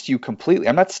against you completely.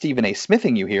 I'm not Stephen A.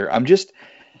 Smithing you here. I'm just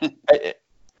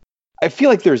I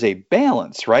feel like there's a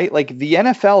balance, right? Like the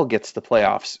NFL gets the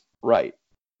playoffs right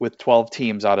with 12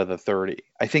 teams out of the 30.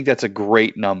 I think that's a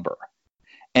great number.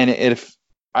 And if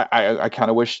I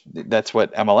kind of wish that's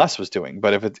what MLS was doing,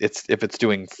 but if it's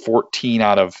doing 14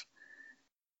 out of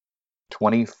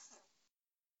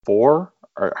 24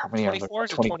 or how many 24 or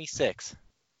 26?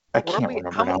 I can't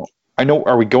remember now. I know.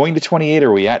 Are we going to 28? Or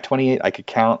are we at 28? I could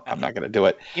count. I'm not going to do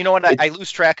it. You know what? I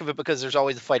lose track of it because there's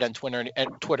always a fight on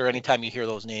Twitter anytime you hear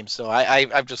those names. So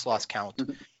I've just lost count.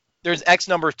 There's X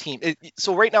number of teams.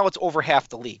 So right now it's over half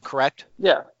the league, correct?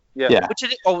 Yeah.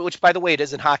 Which by the way, it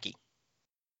is in hockey.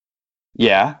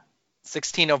 Yeah.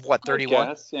 16 of what? 31.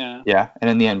 Guess, yeah. Yeah, and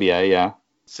in the NBA, yeah.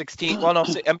 16. Well, no,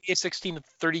 NBA 16 to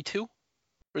 32, or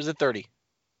is it 30?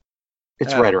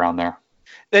 It's right around there.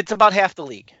 It's about half the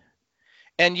league.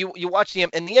 And you watch the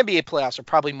NBA playoffs are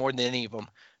probably more than any of them.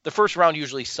 The first round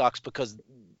usually sucks because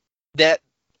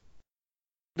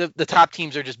the top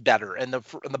teams are just better, and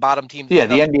the bottom teams. Yeah,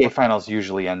 the NBA Finals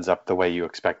usually ends up the way you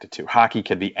expect it to. Hockey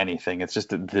could be anything. It's just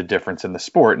the difference in the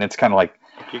sport, and it's kind of like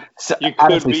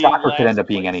honestly, soccer could end up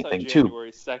being anything too.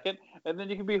 January 2nd, and then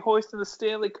you can be hoisting the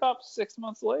Stanley Cup 6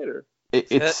 months later.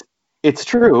 It's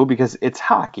true because it's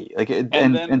hockey, like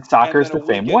and soccer is the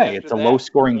same way. It's a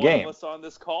low-scoring game. One of us on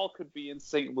this call could be in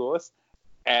St. Louis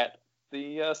at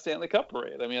the Stanley Cup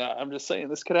parade. I mean, I'm just saying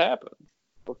this could happen.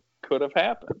 Could have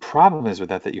happened. The problem is with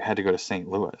that you had to go to St.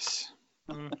 Louis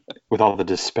with all the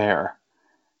despair.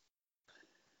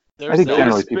 There's I think no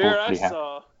generally despair people are pretty I happy.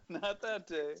 saw. Not that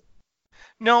day.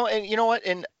 No, and you know what?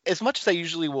 And as much as I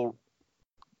usually will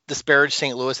disparage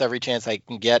St. Louis every chance I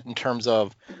can get in terms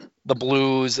of the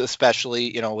Blues,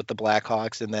 especially, with the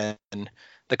Blackhawks, and then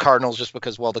the Cardinals, just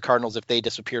because, well, the Cardinals, if they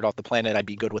disappeared off the planet, I'd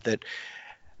be good with it.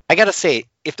 I got to say,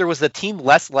 if there was a team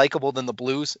less likable than the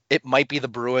Blues, it might be the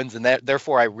Bruins, and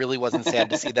therefore I really wasn't sad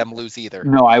to see them lose either.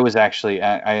 No, I was actually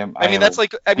I am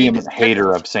a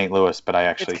hater of St. Louis, but I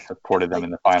actually supported them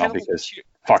in the final because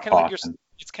fuck Boston.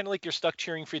 It's kind of like you're stuck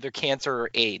cheering for either cancer or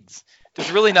AIDS.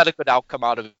 There's really not a good outcome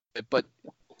out of it, but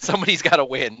somebody's got to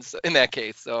win in that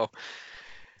case. So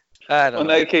I don't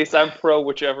know. In that case, I'm pro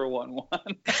whichever one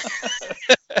won.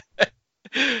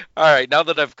 All right, now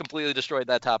that I've completely destroyed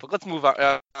that topic, let's move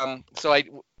on. So I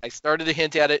started to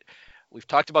hint at it. We've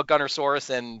talked about Gunnersaurus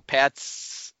and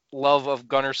Pat's love of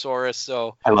Gunnersaurus.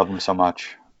 So I love him so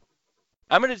much.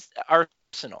 I'm gonna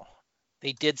Arsenal.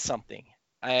 They did something,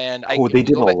 and they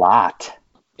did a lot.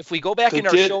 If we go back in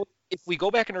our show,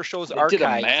 show's archive, did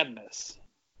a madness.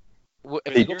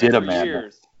 They did a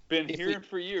madness. Been hearing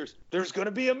for years. There's gonna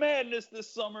be a madness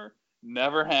this summer.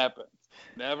 Never happens.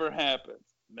 Never happens.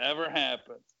 Never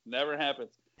happens. Never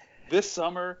happens. This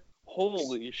summer,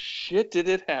 holy shit, did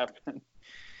it happen?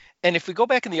 And if we go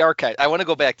back in the archive, I want to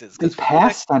go back to this. They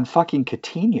passed on fucking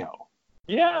Coutinho.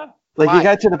 Yeah. Like, you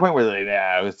got to the point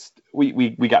where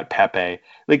we got Pepe.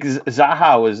 Like,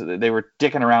 Zaha they were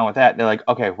dicking around with that. They're like,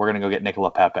 okay, we're going to go get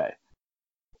Nicola Pepe.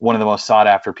 One of the most sought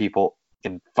after people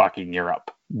in fucking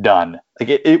Europe. Done.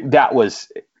 Like, that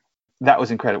was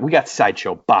incredible. We got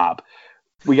Sideshow Bob.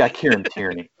 We got Kieran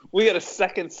Tierney. We got a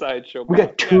second Sideshow Bob. We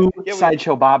got two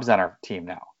Sideshow Bobs on our team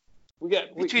now. We got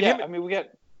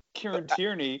Kieran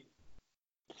Tierney.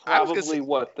 Probably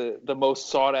the most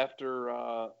sought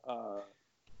after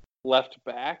left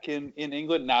back in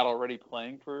England, not already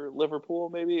playing for Liverpool,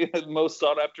 maybe most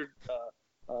sought after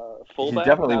fullback.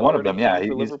 He's definitely one of them, yeah.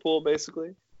 For Liverpool,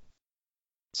 basically.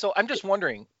 So I'm just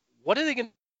wondering, what are they going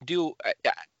to do?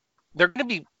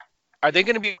 Are they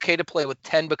going to be okay to play with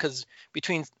 10? Because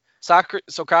between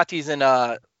Socrates and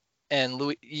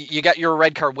Louis, you got your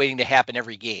red card waiting to happen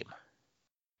every game.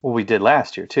 Well, we did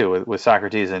last year too with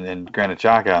Socrates and Granit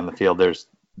Xhaka on the field.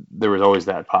 There was always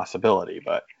that possibility,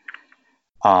 but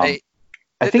I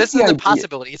think this is a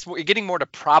possibility. You're getting more to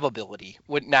probability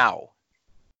now.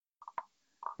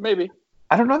 Maybe.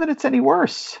 I don't know that it's any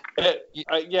worse.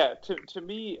 To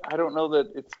me, I don't know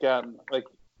that it's gotten like.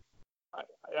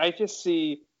 I just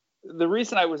see the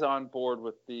reason I was on board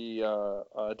with the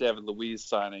David Luiz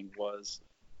signing was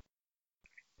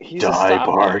he's a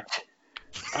stopgap.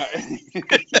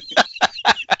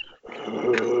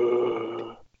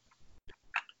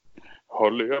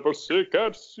 Hardly ever sick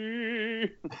at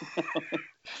sea.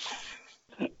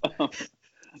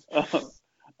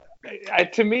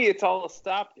 To me, it's all a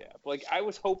stopgap. Like, I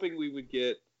was hoping we would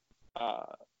get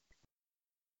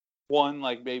one,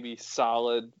 like, maybe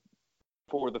solid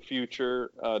for the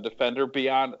future defender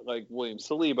beyond, like, William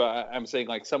Saliba. I'm saying,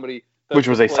 like, somebody which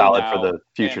was a solid for the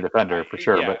future defender for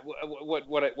sure. Yeah, but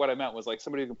what I meant was, like,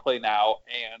 somebody who can play now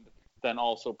and then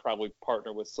also probably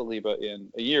partner with Saliba in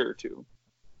a year or two.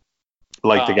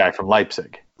 Like the guy from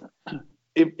Leipzig.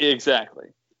 Exactly.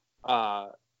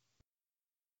 Now,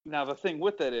 the thing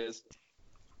with that is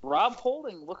Rob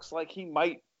Holding looks like he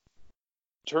might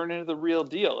turn into the real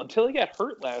deal. Until he got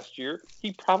hurt last year,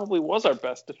 he probably was our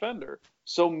best defender.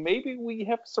 So maybe we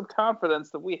have some confidence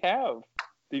that we have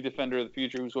the defender of the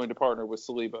future who's going to partner with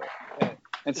Saliba.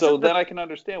 And so then I can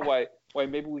understand why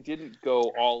maybe we didn't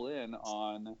go all in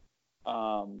on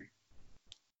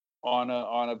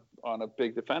a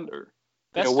big defender.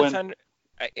 Best defender.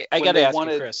 I got to ask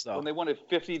you, Chris, though. When they wanted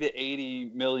 50 to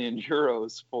 80 million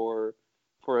euros for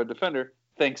a defender,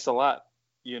 thanks a lot,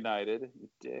 United, you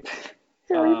dick.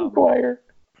 Harry Maguire.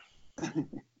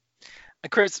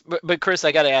 Chris, but Chris,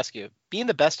 I got to ask you, being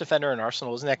the best defender in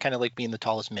Arsenal, isn't that kind of like being the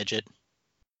tallest midget?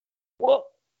 Well,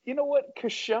 you know what?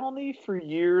 Koscielny for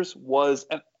years was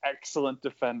an excellent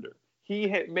defender.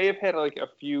 may have had like a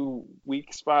few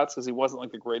weak spots because he wasn't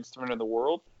like the greatest defender in the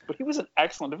world, but he was an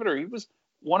excellent defender. He was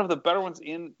one of the better ones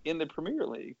in the Premier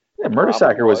League. Yeah,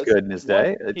 Mertesacker was good in his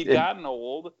day. He'd gotten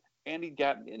old and he'd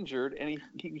gotten injured, and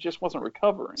he just wasn't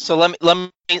recovering. So let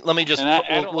me just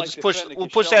we'll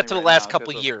push that to the last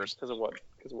couple of years because of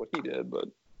what he did, but.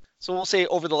 So we'll say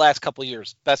over the last couple of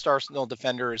years, best Arsenal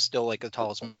defender is still like the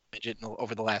tallest midget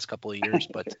over the last couple of years.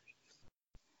 But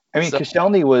I mean,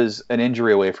 Koscielny was an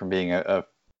injury away from being a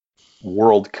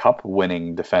World Cup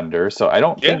winning defender. So I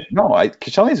don't think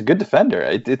Koscielny is a good defender.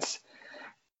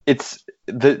 It's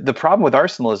the problem with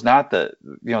Arsenal is not the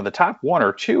top one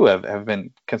or two have been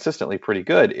consistently pretty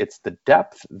good. It's the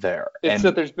depth there. It's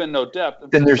that there's been no depth.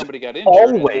 Then there's somebody got injured.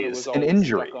 Always an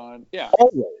injury. Yeah.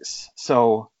 Always.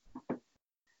 So.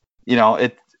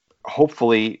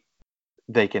 Hopefully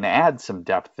they can add some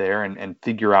depth there and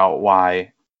figure out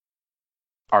why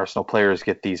Arsenal players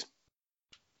get these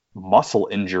muscle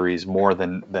injuries more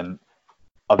than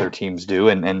other teams do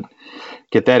and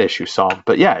get that issue solved.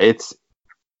 But yeah,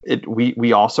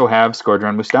 we also have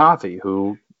Shkodran Mustafi,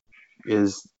 who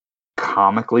is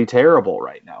comically terrible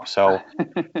right now. So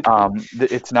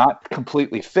it's not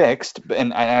completely fixed,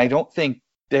 and I don't think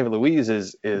David Luiz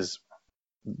is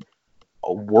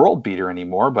a world beater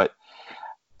anymore, but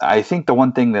I think the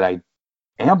one thing that I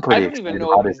am pretty excited about is... I don't even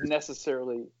know if he's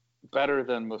necessarily better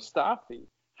than Mustafi.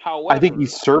 However, I think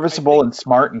he's serviceable and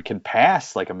smart and can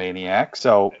pass like a maniac.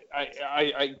 So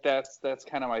that's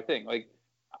kind of my thing. Like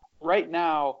right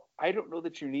now, I don't know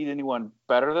that you need anyone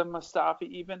better than Mustafi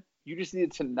even. You just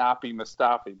need to not be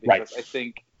Mustafi because I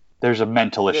think there's a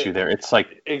mental issue there. It's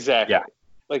like... Exactly. Yeah.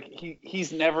 Like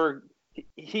he's never...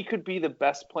 He could be the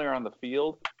best player on the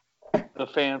field. The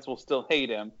fans will still hate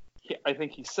him. I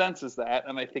think he senses that,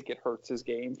 and I think it hurts his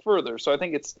game further. So I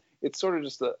think it's sort of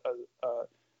just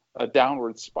a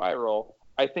downward spiral.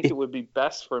 I think it would be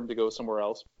best for him to go somewhere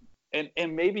else, and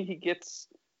maybe he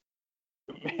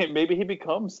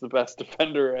becomes the best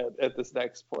defender at this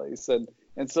next place, and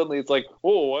suddenly it's like,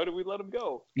 oh, why do we let him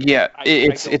go? Yeah,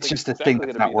 it's just the thing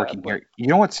that's not working here. You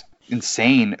know what's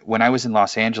insane? When I was in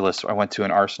Los Angeles, I went to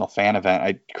an Arsenal fan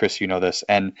event. Chris, you know this,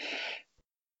 and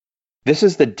this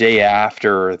is the day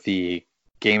after the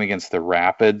game against the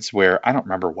Rapids, where I don't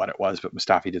remember what it was, but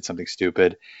Mustafi did something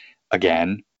stupid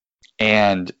again,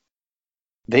 and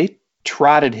they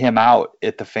trotted him out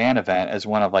at the fan event as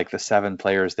one of like the 7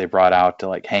 players they brought out to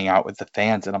like hang out with the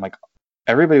fans. And I'm like,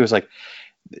 everybody was like,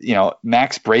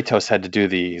 Max Bretos had to do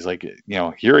he's like,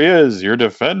 here he is, your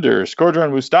defender,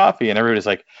 Shkodran Mustafi, and everybody's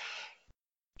like,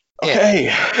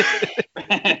 okay,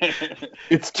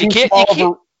 it's too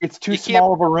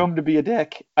small of a room to be a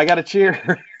dick. I got to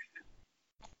cheer.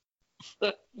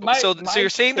 So you're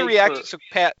saying the reaction? So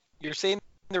Pat, you're saying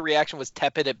the reaction was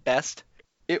tepid at best?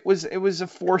 It was a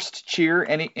forced cheer,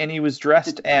 and he was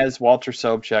dressed as Walter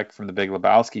Sobchak from The Big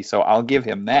Lebowski, so I'll give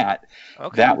him that.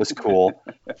 Okay. That was cool,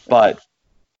 but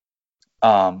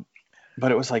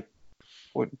it was like,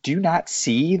 do you not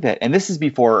see that? And this is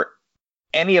before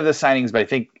any of the signings, but I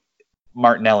think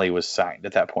Martinelli was signed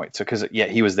at that point. So because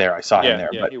he was there, I saw him there.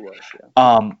 Yeah, but he was.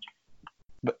 Yeah.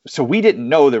 But so we didn't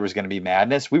know there was going to be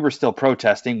madness. We were still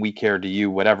protesting. We cared to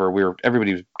you, whatever.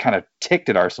 Everybody was kind of ticked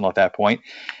at Arsenal at that point,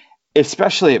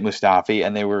 especially at Mustafi,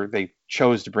 and they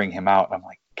chose to bring him out. And I'm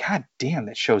like, God damn,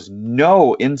 that shows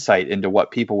no insight into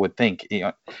what people would think.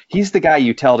 He's the guy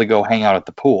you tell to go hang out at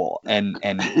the pool, and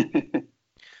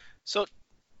so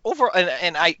over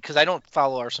and because I don't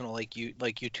follow Arsenal like you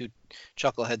two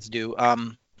chuckleheads do.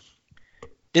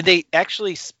 Did they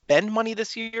actually spend money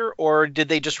this year, or did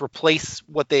they just replace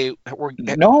what they were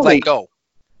let go?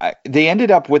 They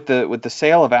ended up with the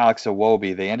sale of Alex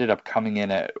Iwobi. They ended up coming in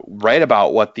at right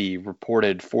about what the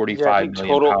reported £45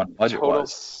 million budget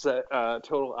was.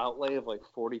 Total outlay of like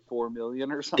 $44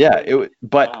 million or something. Yeah,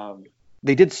 but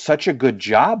they did such a good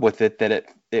job with it that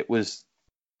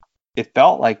it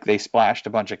felt like they splashed a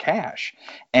bunch of cash,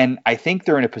 and I think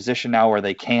they're in a position now where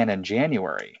they can in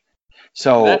January.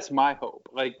 So that's my hope.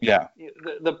 Like, yeah,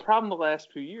 the problem the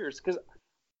last few years, because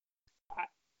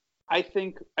I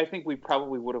think we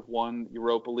probably would have won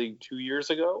Europa League 2 years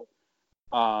ago,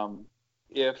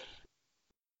 if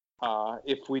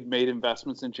we'd made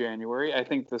investments in January. I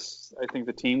think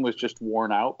the team was just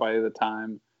worn out by the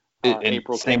time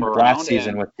April came around. Last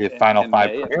season with the final 5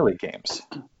 Premier League games.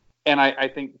 And I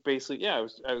think basically, I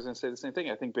was going to say the same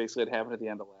thing. I think basically it happened at the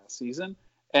end of last season,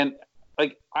 and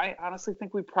like I honestly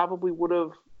think we probably would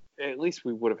have, at least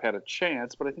we would have had a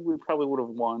chance. But I think we probably would have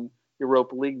won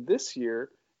Europa League this year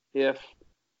if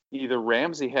either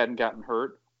Ramsey hadn't gotten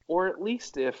hurt, or at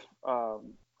least if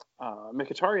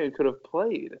Mkhitaryan could have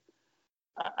played.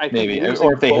 I think Maybe, losing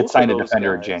or if they had both signed a of those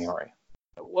defender in guys- January.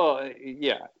 Well,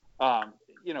 yeah.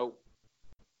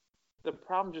 The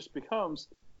problem just becomes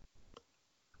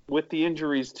with the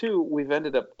injuries too. We've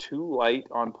ended up too light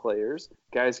on players.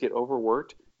 Guys get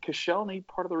overworked. Koscielny,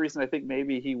 part of the reason I think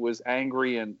maybe he was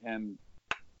angry and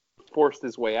forced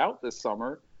his way out this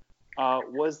summer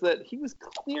was that he was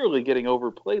clearly getting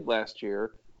overplayed last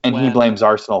year. And he blames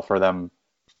Arsenal for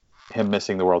him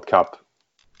missing the World Cup.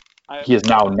 He is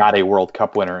now not a World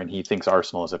Cup winner, and he thinks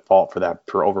Arsenal is at fault for that,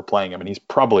 for overplaying him, and he's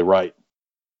probably right.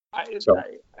 I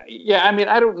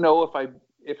don't know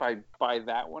if I buy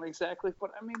that one exactly,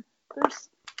 but I mean,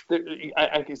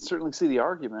 I can certainly see the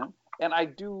argument, and I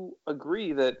do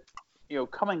agree that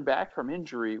coming back from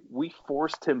injury, we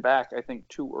forced him back, I think,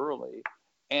 too early,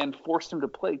 and forced him to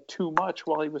play too much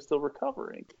while he was still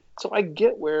recovering. So I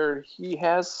get where he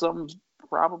has some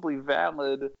probably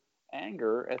valid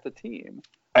anger at the team.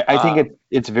 I think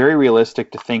it's very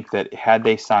realistic to think that had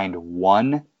they signed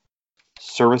one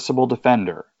serviceable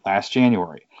defender last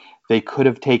January, they could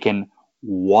have taken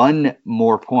one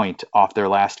more point off their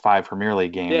last 5 Premier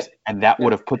League games, and that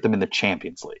would have put them in the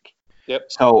Champions League. Yep.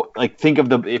 So, think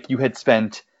of if you had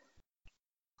spent.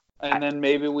 And then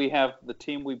maybe we have the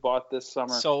team we bought this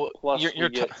summer. So plus we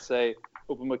get, say,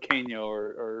 Upamecano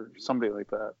or somebody like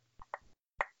that.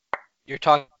 You're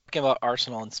talking about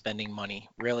Arsenal and spending money,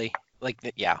 really?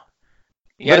 Yeah.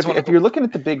 If you're looking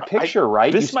at the big picture,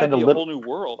 right? This you spend might be a whole new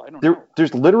world. I don't know.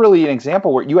 There's literally an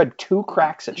example where you had 2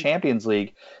 cracks at Champions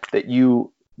League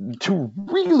two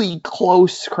really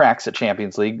close cracks at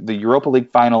Champions League, the Europa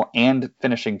League final and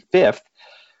finishing 5th,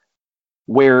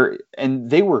 and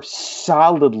they were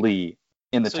solidly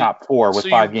in the top 4 with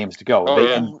 5 games to go.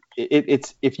 And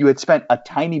it's if you had spent a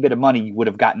tiny bit of money, you would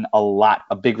have gotten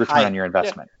a big return on your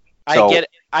investment. Yeah.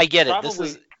 I get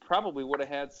it. Probably would have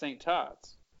had St.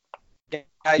 Todd's.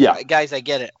 Guys, I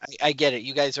get it. I get it.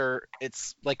 You guys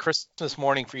it's like Christmas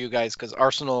morning for you guys because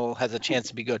Arsenal has a chance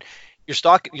to be good.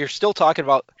 You're still talking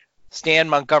about Stan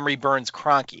Montgomery Burns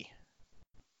Kroenke.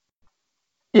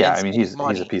 Yeah, I mean he's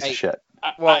a piece of shit.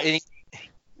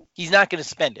 He's not going to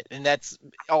spend it, and that's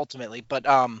ultimately. But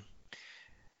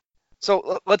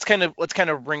so let's kind of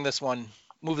move this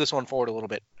one forward a little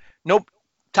bit. Nope,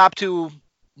 top 2,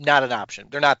 not an option.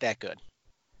 They're not that good.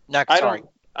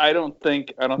 I don't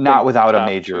think without a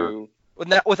major.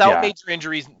 Without major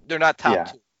injuries, they're not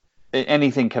top 2.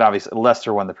 Anything could obviously.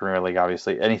 Leicester won the Premier League,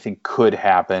 obviously. Anything could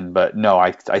happen, but no,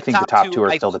 I think the top 2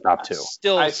 are still the top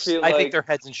 2. I think they're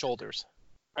heads and shoulders.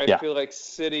 I feel like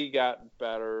City got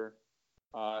better,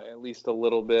 at least a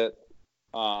little bit.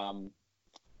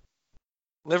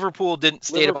 Liverpool didn't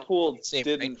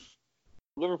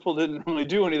Liverpool didn't really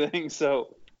do anything,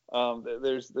 so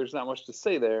there's not much to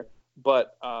say there.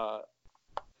 But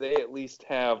they at least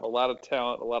have a lot of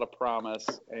talent, a lot of promise,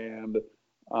 and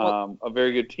a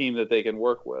very good team that they can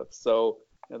work with. So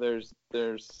there's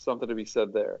something to be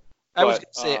said there. I was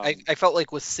going to say, I felt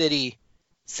like with City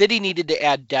needed to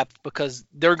add depth because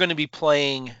they're going to be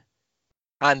playing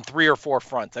on 3 or 4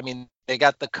 fronts. I mean, they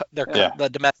got the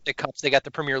domestic cups, they got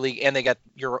the Premier League, and they got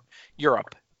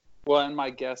Europe. Well, and my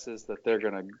guess is that they're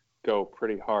going to go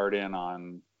pretty hard in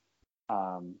on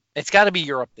it's got to be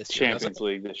Europe this year. Champions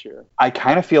League this year. I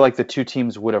kind of feel like the 2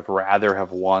 teams would have rather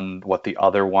have won what the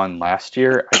other won last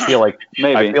year. I feel like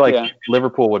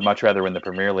Liverpool would much rather win the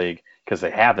Premier League because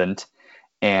they haven't,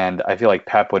 and I feel like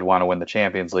Pep would want to win the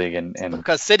Champions League, and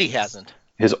because City hasn't.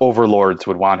 His overlords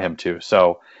would want him to.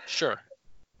 So sure.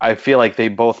 I feel like they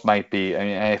both might be. I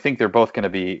mean, I think they're both going to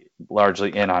be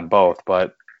largely in on both,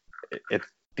 but at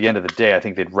the end of the day, I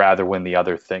think they'd rather win the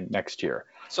other thing next year.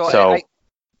 So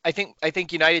I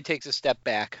think United takes a step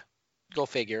back. Go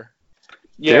figure.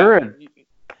 Yeah,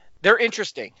 they're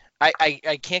interesting.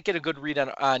 I can't get a good read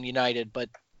on United, but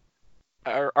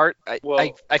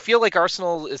I feel like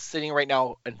Arsenal is sitting right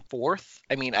now in 4th.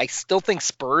 I mean, I still think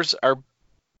Spurs are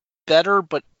better,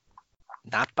 but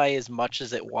not by as much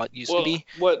as it used to be.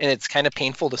 And it's kind of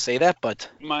painful to say that, but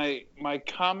my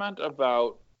comment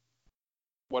about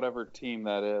whatever team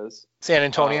that is, San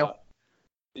Antonio.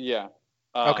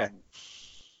 Okay.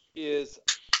 Is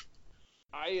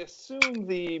I assume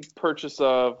the purchase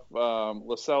of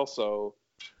Lo Celso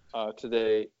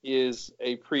today is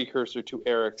a precursor to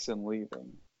Eriksen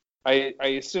leaving. I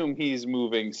assume he's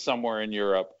moving somewhere in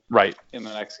Europe right in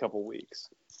the next couple weeks.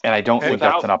 And I don't think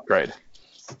that's an upgrade.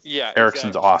 Yeah,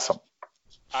 Eriksen's awesome.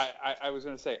 I was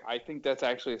going to say I think that's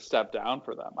actually a step down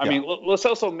for them. I mean, Lo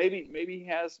Celso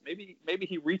maybe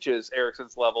he reaches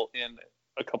Eriksen's level in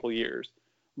a couple years,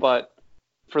 but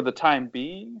for the time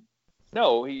being,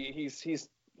 no, he's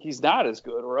not as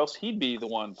good, or else he'd be the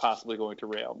one possibly going to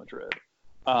Real Madrid.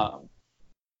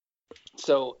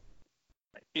 So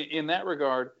in that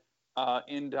regard,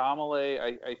 Indomile,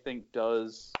 I think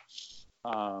does.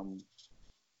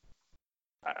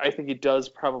 I think he does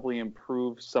probably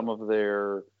improve some of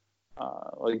their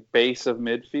base of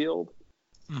midfield,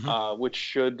 which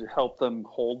should help them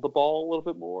hold the ball a little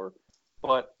bit more.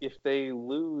 But if they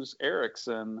lose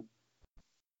Eriksson,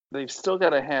 they've still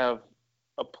got to have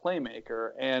a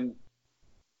playmaker. And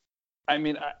I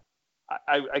mean,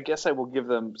 I guess I will give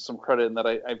them some credit in that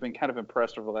I've been kind of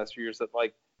impressed over the last few years that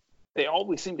they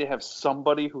always seem to have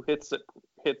somebody who hits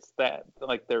that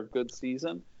their good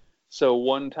season. So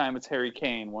one time it's Harry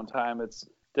Kane, one time it's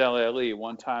Dele Alli,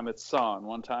 one time it's Son,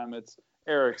 one time it's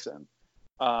Eriksson.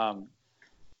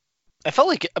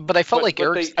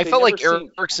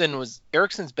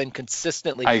 Eriksson's been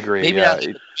consistently. I agree. Maybe yeah.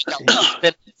 he's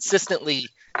been consistently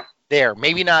there.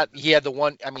 Maybe not. He had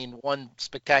one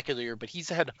spectacular year, but he's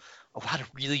had a lot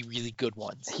of really, really good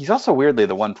ones. He's also weirdly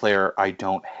the one player I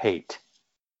don't hate.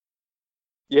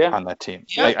 Yeah. On that team.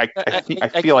 Yeah.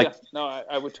 I feel like. No,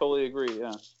 I would totally agree.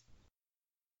 Yeah.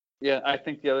 Yeah, I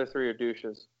think the other three are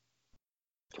douches.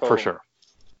 Totally. For sure.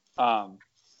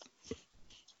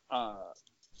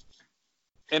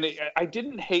 And I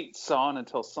didn't hate Son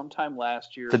until sometime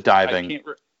last year. The diving.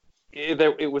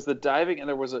 It was the diving, and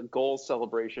there was a goal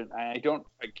celebration. I can't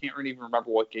even remember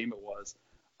what game it was,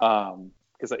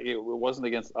 because it wasn't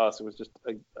against us. It was just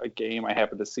a game I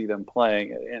happened to see them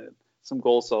playing, and some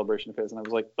goal celebration phase, and I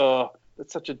was like, oh,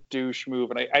 that's such a douche move.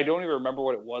 And I don't even remember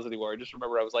what it was anymore. I just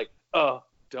remember I was like, oh,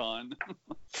 done.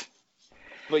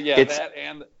 But yeah, that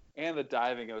and the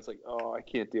diving, I was like, oh, I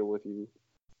can't deal with you.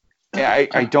 Yeah,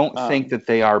 I don't think that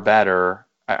they are better.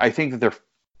 I think that they're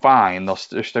fine. They're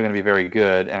still going to be very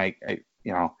good, and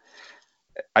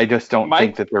I just don't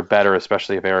think that they're better,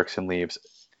 especially if Eriksson leaves.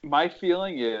 My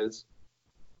feeling is,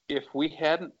 if we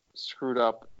hadn't screwed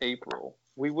up April,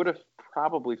 we would have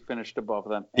probably finished above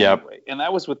them anyway. Yep. And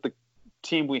that was with the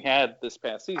team we had this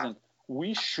past season.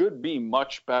 We should be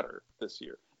much better this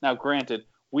year. Now, granted,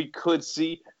 we could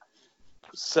see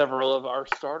several of our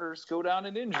starters go down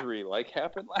in injury, like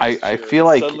happened last year. I feel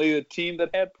like suddenly the team that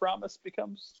had promise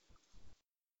becomes,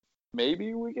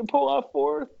 maybe we can pull off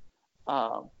fourth.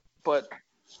 But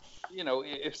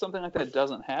if something like that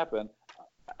doesn't happen,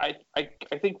 I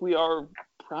think we are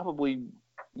probably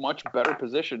much better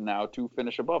positioned now to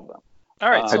finish above them. All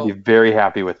right, I'd be very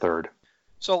happy with third.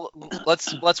 So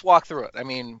let's walk through it. I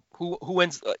mean, who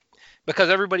wins? Because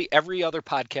every other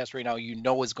podcast right now,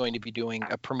 is going to be doing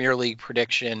a Premier League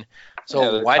prediction.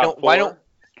 So why don't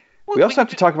we also have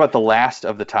to talk about the last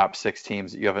of the top 6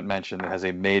 teams that you haven't mentioned that has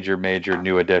a major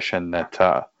new addition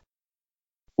that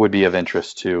would be of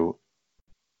interest to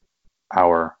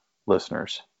our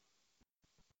listeners.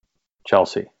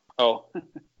 Chelsea. Oh,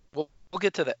 we'll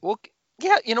get to that.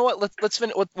 Yeah, you know what? Let's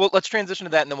transition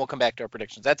to that, and then we'll come back to our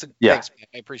predictions. Thanks,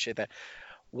 I appreciate that.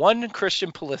 One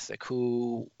Christian Pulisic,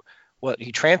 who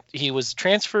he was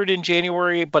transferred in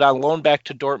January, but on loan back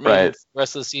to Dortmund the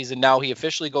rest of the season. Now he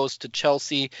officially goes to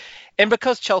Chelsea, and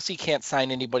because Chelsea can't sign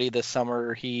anybody this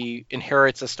summer, he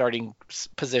inherits a starting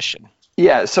position.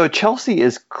 Yeah, so Chelsea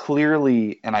is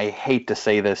clearly, and I hate to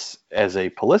say this as a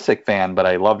Pulisic fan, but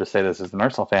I love to say this as an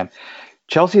Arsenal fan,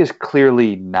 Chelsea is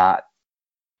clearly not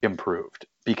improved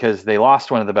because they lost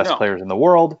one of the best players in the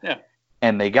world,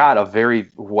 and they got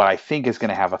what I think is going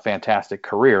to have a fantastic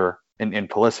career in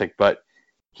Pulisic, but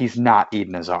he's not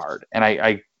Eden Hazard. And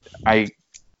I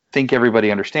think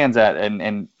everybody understands that,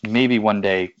 and maybe one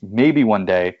day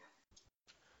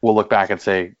we'll look back and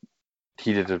say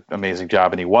he did an amazing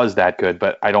job and he was that good,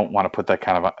 but I don't want to put that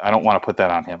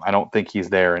on him. I don't think he's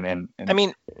there. And I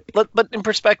mean, but in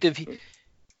perspective,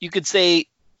 you could say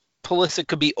Pulisic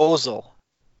could be Ozil,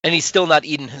 and he's still not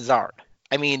Eden Hazard.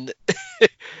 I mean,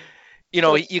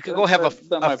 you could go have a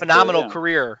phenomenal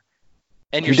career,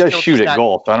 and he does shoot at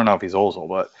goal. So I don't know if he's Ozil,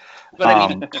 but I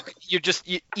mean, you're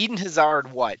Eden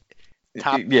Hazard. What,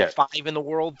 top 5 in the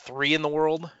world, 3 in the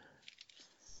world?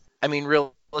 I mean,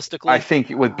 realistically, I think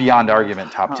with beyond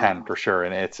argument, top 10 for sure,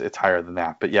 and it's higher than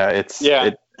that. But I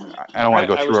don't want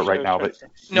to go through it right now, but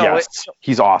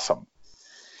he's awesome.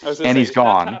 And he's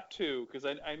gone. Top 2, because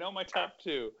I know my top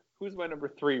 2. Who's my number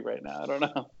 3 right now? I don't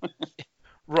know.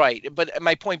 Right, but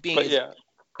my point being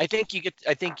I think you get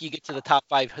to the top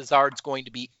 5. Hazard's going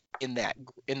to be in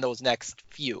those next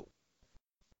few.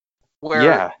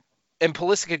 And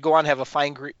Pulisic could go on and have a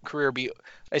fine career. Be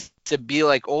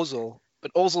like Ozil,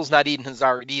 but Ozil's not Eden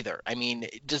Hazard either. I mean,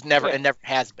 it just never and never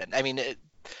has been. I mean,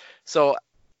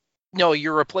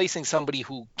 you're replacing somebody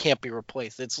who can't be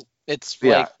replaced. It's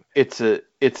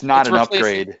not an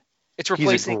upgrade. It's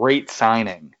replacing. He's a great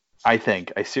signing. I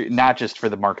think. Not just for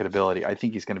the marketability. I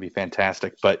think he's going to be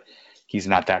fantastic, but he's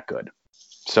not that good.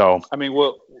 So I mean,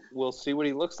 we'll see what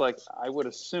he looks like. I would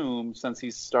assume, since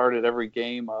he's started every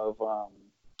game of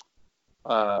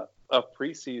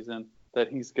preseason, that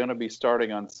he's going to be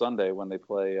starting on Sunday when they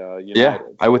play United. Yeah,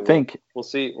 I would think. We'll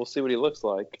see what he looks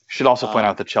like. Should also point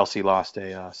out that Chelsea lost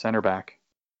a center back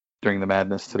during the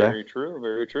madness today. Very true.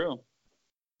 Very true.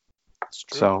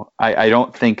 So I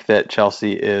don't think that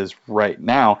Chelsea is right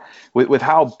now with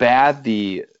how bad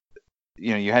you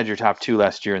had your top 2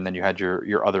 last year and then you had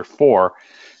your other 4.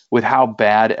 With how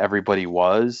bad everybody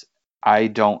was, I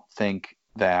don't think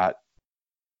that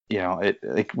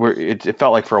it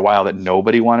felt like for a while that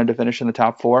nobody wanted to finish in the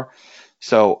top 4.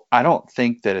 So I don't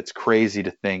think that it's crazy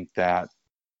to think that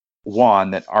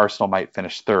that Arsenal might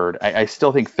finish 3rd. I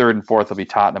still think 3rd and 4th will be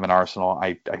Tottenham and Arsenal.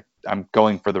 I'm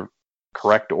going for the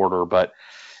correct order, but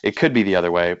it could be the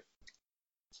other way.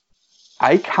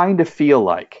 I kind of feel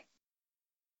like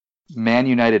Man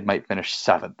United might finish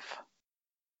 7th.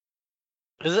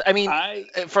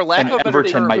 For lack of a better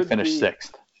Everton term, might finish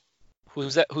 6th.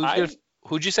 Who's that?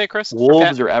 Who'd you say, Chris?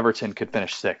 Wolves or Everton could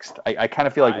finish 6th. I kind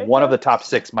of feel like one of the top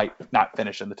 6 might not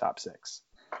finish in the top 6.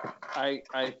 I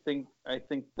think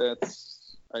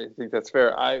that's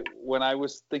fair. When I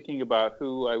was thinking about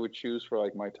who I would choose for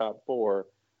like my top 4,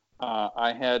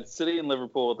 I had City and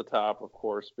Liverpool at the top, of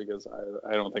course, because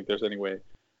I don't think there's any way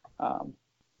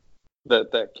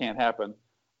that can't happen.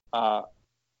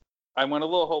 I went a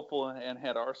little hopeful and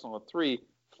had Arsenal at 3.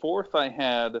 4th, I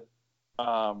had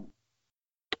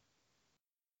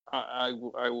I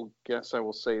will guess I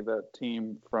will say that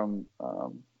team from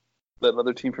that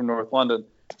other team from North London.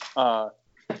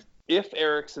 If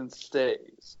Eriksen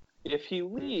stays, if he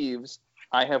leaves,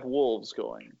 I have Wolves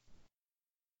going.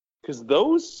 Because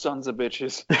those sons of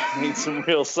bitches made some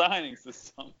real signings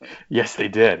this summer. Yes, they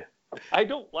did. I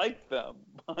don't like them,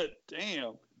 but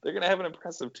damn, they're going to have an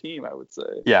impressive team, I would say.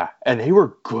 Yeah, and they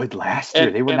were good last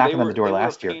year. They were knocking on the door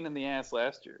last year. They were a pain in the ass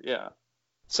last year, yeah.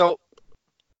 So,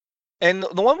 and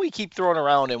the one we keep throwing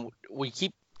around, and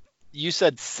you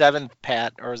said 7th,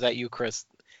 Pat, or is that you, Chris?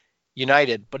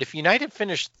 United. But if United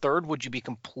finished 3rd, would you be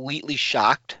completely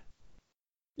shocked?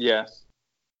 Yes.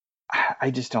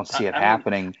 I just don't see it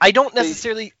happening. I don't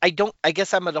necessarily. I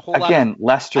guess I'm at a whole lot. Again,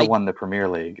 Leicester won the Premier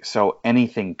League, so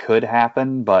anything could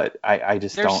happen, but I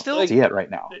just don't see it right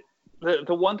now.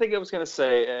 The one thing I was going to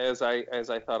say, as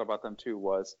I thought about them too,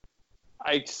 was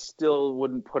I still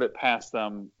wouldn't put it past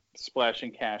them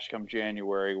splashing cash come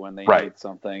January when they need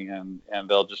something, and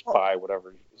they'll just buy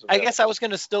whatever. I guess I was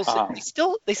going to still say they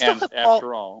still have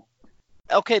after all.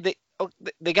 Okay, they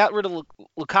got rid of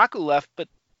Lukaku left, but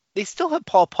they still have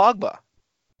Paul Pogba.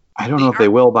 I don't know if they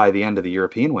will by the end of the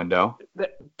European window.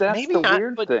 That's maybe the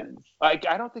weird thing. I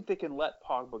don't think they can let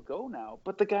Pogba go now,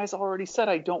 but the guy's already said,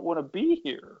 I don't want to be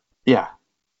here. Yeah.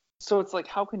 So it's like,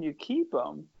 how can you keep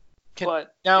him?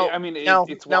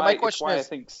 It's my question why is, I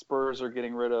think Spurs are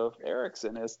getting rid of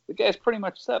Eriksen is the guy's pretty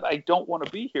much said, I don't want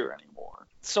to be here anymore.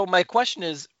 So my question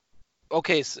is,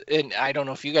 okay, and I don't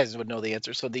know if you guys would know the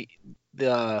answer. So the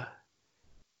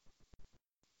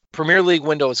Premier League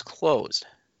window is closed.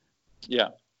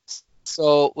 Yeah.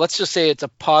 So let's just say it's a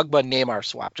Pogba Neymar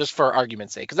swap, just for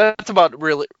argument's sake, because that's about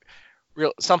real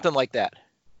something like that.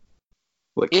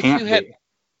 Well, it can't be.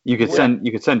 You could send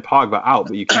Pogba out,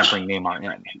 but you can't bring Neymar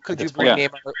in. Could you bring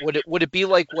Neymar? Would it be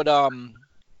like what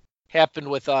happened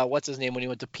with what's his name when he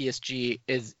went to PSG?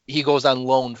 Is he goes on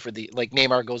loan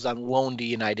Neymar goes on loan to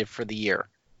United for the year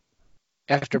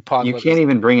after Pogba? You can't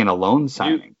even bring in a loan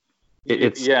signing.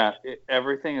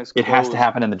 Everything is. It has to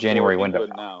happen in the January window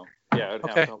now. Yeah.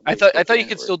 Okay. I thought you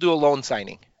could still do a loan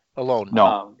signing. A loan.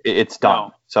 No, it's done.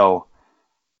 No. So.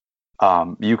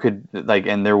 You could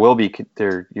and there will be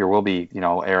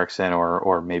Eriksen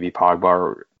or maybe Pogba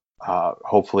or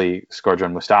hopefully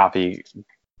Shkodran Mustafi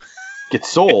gets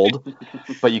sold,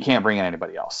 but you can't bring in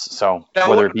anybody else. So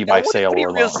whether it be by sale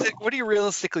or loan. What do you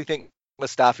realistically think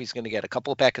Mustafi's going to get? A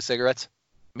couple of pack of cigarettes,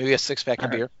 maybe a 6-pack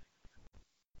of beer.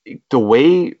 The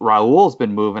way Raul's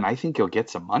been moving, I think you'll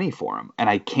get some money for him, and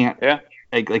I can't. Yeah.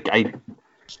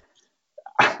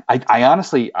 I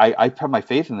honestly put my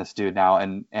faith in this dude now,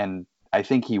 and I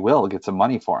think he will get some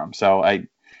money for him. So All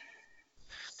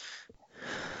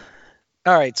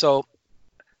right. So.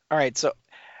 The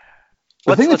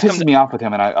thing that pisses me off with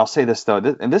him, and I'll say this though,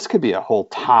 and this could be a whole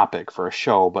topic for a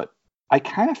show, but I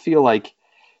kind of feel like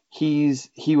he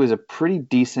was a pretty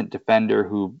decent defender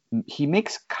who he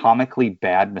makes comically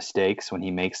bad mistakes when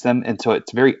he makes them, and so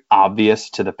it's very obvious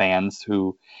to the fans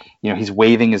who, he's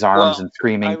waving his arms and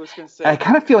screaming. I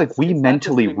kind of feel like we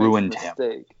mentally ruined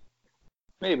him.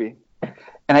 Maybe.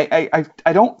 And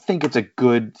I don't think it's a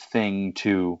good thing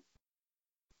to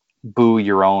boo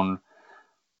your own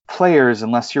players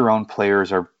unless your own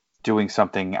players are doing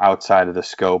something outside of the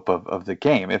scope of the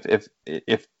game.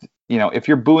 If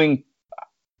you're booing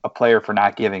a player for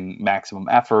not giving maximum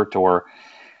effort or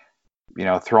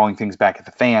throwing things back at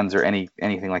the fans or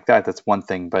anything like that, that's one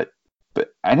thing. But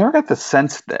I never got the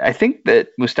sense that I think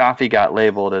that Mustafi got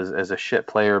labeled as a shit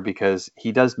player because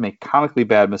he does make comically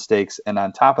bad mistakes, and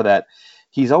on top of that,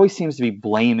 he's always seems to be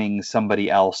blaming somebody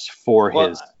else for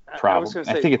his problem.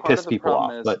 I think it pissed people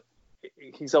off, but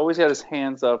he's always got his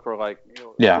hands up or like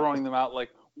throwing them out like,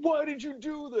 why did you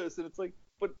do this? And it's like,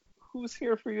 but who's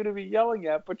here for you to be yelling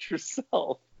at but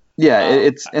yourself? Yeah,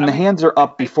 the hands are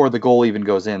up before the goal even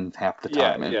goes in half the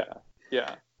time.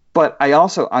 Yeah. But I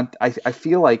also I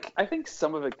feel like I think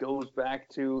some of it goes back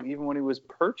to even when he was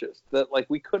purchased, that like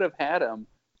we could have had him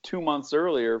 2 months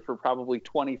earlier for probably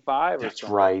 25 or something. That's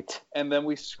right. And then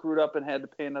we screwed up and had to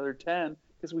pay another 10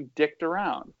 because we dicked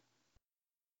around.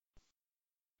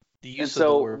 And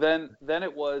so then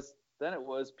it was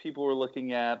people were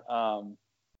looking at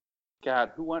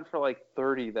God, who went for like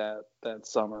 30 that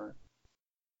summer?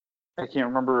 I can't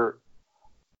remember.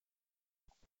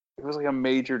 It was like a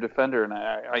major defender, and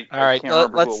I can't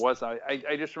remember who it was.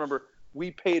 I just remember we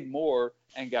paid more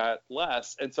and got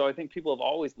less, and so I think people have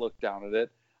always looked down at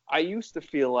it. I used to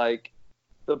feel like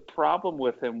the problem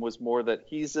with him was more that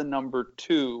he's a number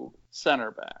 2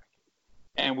 center back,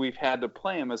 and we've had to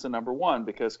play him as a number 1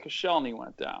 because Koscielny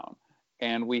went down,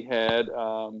 and we had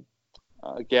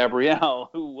Gabriel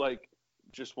who like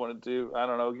just wanted to, I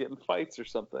don't know, get in fights or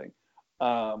something,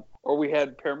 or we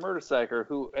had Per Mertesacker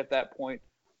who at that point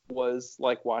was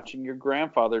like watching your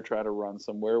grandfather try to run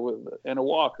somewhere in a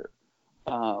walker.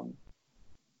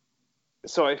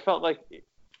 So I felt like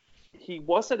he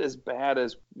wasn't as bad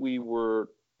as we were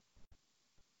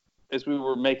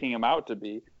making him out to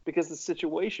be because the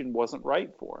situation wasn't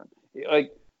right for him.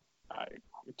 Like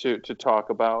to talk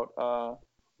about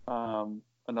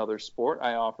another sport,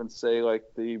 I often say like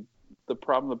the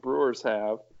problem the Brewers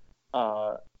have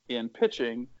in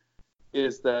pitching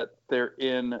is that they're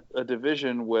in a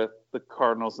division with the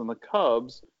Cardinals and the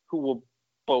Cubs, who will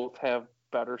both have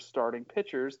better starting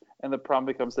pitchers. And the problem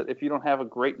becomes that if you don't have a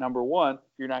great number 1,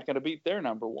 you're not going to beat their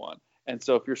number 1. And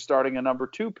so if you're starting a number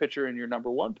 2 pitcher in your number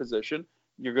 1 position,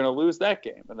 you're going to lose that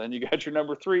game. And then you got your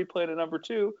number 3 playing a number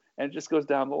 2, and it just goes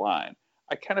down the line.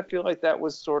 I kind of feel like that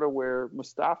was sort of where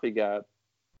Mustafi got,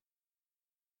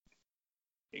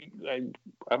 I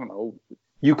don't know,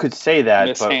 you could say that,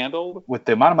 mishandled. But with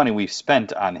the amount of money we've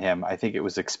spent on him, I think it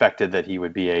was expected that he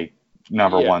would be a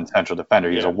number 1 central defender.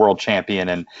 He's a world champion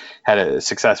and had a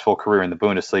successful career in the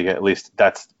Bundesliga. At least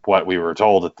that's what we were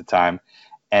told at the time.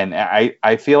 And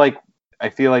I feel like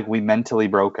we mentally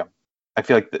broke him. I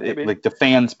feel like the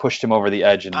fans pushed him over the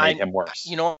edge and made him worse.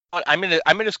 You know what?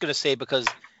 I'm just gonna say, because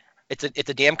it's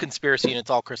a damn conspiracy and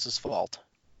it's all Chris's fault.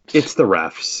 It's the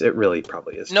refs. It really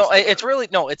probably is.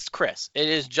 It's Chris. It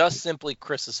is just simply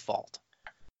Chris's fault.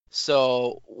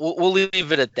 So we'll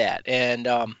leave it at that. And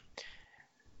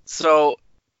so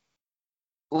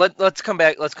let's come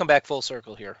back. Let's come back full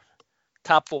circle here.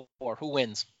 Top 4. Who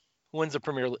wins? Who wins the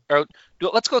Premier League? Or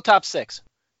let's go top 6.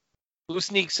 Who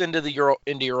sneaks into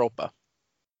into Europa?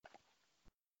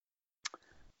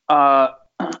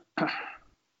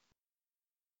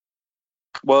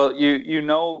 Well, you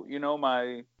know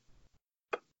my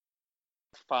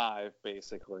 5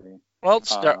 basically. Well,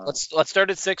 let's start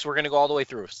at 6. We're gonna go all the way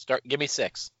through. Give me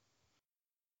 6.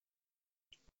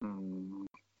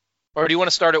 Or do you want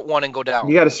to start at 1 and go down?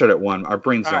 You got to start at 1. Our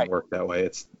brains don't work that way.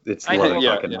 It's 11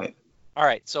 o'clock at night. All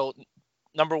right. So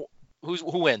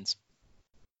who wins?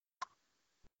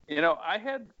 I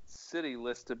had City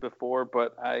listed before,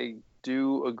 but I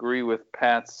do agree with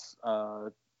Pat's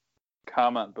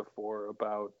comment before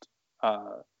about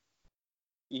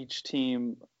each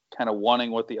team kind of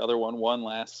wanting what the other one won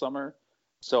last summer.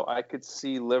 So I could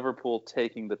see Liverpool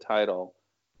taking the title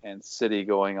and City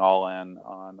going all in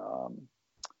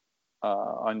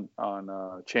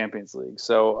on Champions League.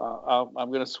 So I'm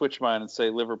going to switch mine and say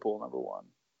Liverpool number 1.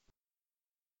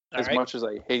 As much as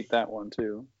I hate that one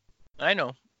too. I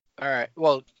know. All right.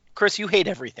 Well, Chris, you hate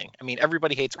everything. I mean,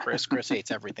 everybody hates Chris. Chris hates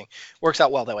everything. Works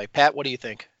out well that way. Pat, what do you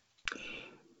think?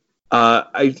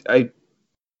 I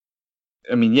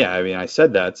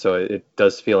said that, so it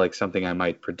does feel like something I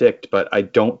might predict, but I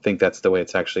don't think that's the way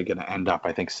it's actually going to end up.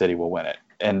 I think City will win it.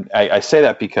 And I say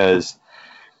that because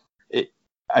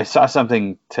I saw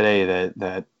something today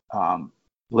that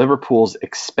Liverpool's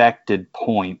expected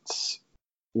points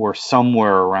were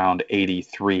somewhere around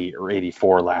 83 or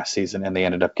 84 last season, and they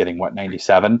ended up getting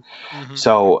 97. Mhm.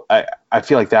 So I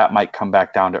feel like that might come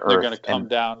back down to earth. They're going to come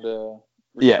down to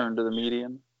return to the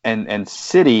median. And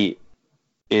City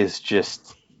is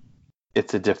just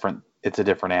it's a different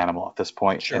animal at this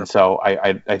point. Sure. And so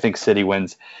I think City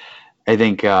wins. I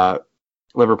think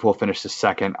Liverpool finishes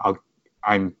second.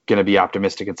 I'm going to be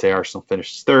optimistic and say Arsenal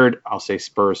finishes third. I'll say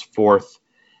Spurs fourth.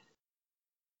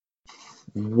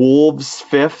 Wolves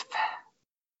fifth.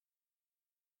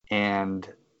 And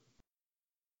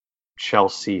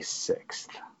Chelsea sixth.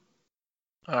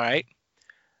 All right.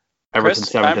 Everton Chris,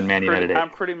 seventh and Man United eighth.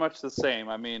 I'm pretty much the same.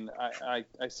 I mean, I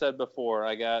said before,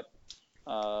 I got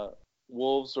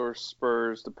Wolves or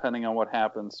Spurs, depending on what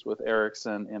happens with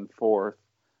Eriksen in fourth.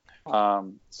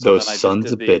 Those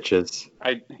sons of bitches.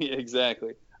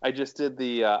 Exactly. I just did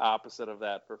the opposite of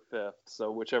that for fifth.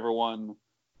 So whichever one,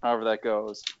 however that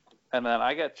goes. And then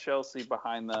I got Chelsea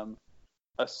behind them,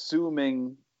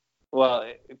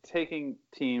 taking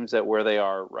teams at where they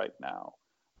are right now.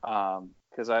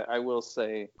 Because I will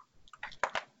say,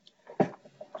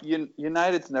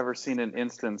 United's never seen an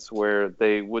instance where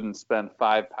they wouldn't spend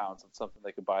 £5 on something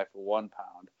they could buy for £1.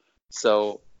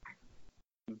 So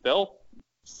they'll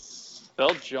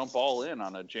jump all in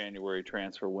on a January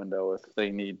transfer window if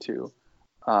they need to.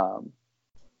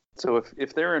 So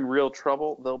if they're in real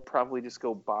trouble, they'll probably just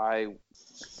go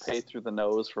pay through the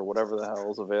nose for whatever the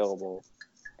hell is available,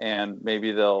 and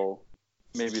maybe they'll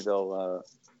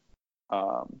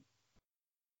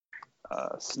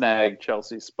snag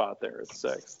Chelsea's spot there at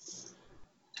sixth.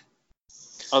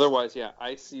 Otherwise, yeah,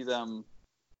 I see them.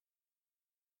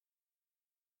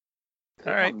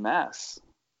 All right. A mess.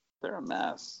 They're a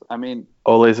mess. I mean,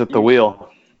 Ole's at the wheel.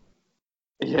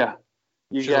 Yeah,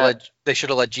 They should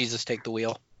have let Jesus take the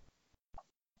wheel.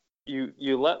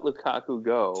 You let Lukaku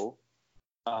go,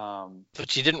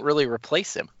 But you didn't really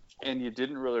replace him. And you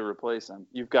didn't really replace him.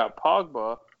 You've got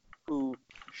Pogba, who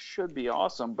should be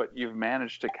awesome, but you've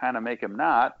managed to kind of make him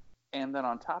not. And then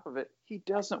on top of it, he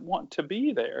doesn't want to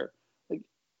be there. Like,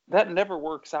 that never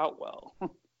works out well.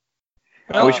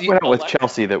 We should point out with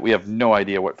Chelsea that we have no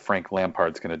idea what Frank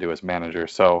Lampard's going to do as manager.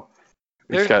 So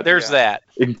there's that.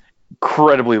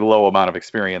 Incredibly low amount of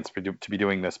experience to be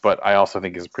doing this, but I also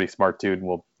think he's a pretty smart dude,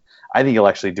 and I think he'll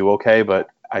actually do okay. But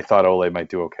I thought Ole might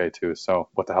do okay too. So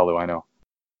what the hell do I know?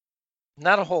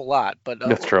 Not a whole lot, but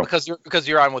that's true because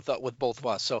you're on with both of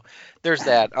us. So there's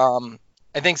that.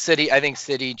 I think City,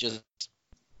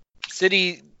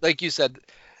 like you said,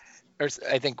 or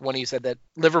I think one of you said that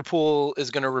Liverpool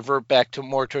is going to revert back to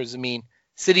more towards the mean.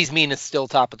 City's mean is still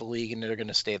top of the league, and they're going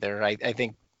to stay there. I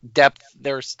think depth,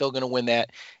 they're still going to win that.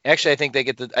 Actually, I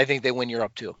think they win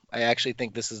Europe too. I actually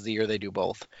think this is the year they do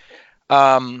both.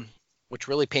 Which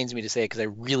really pains me to say because I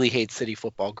really hate City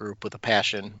Football Group with a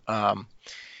passion.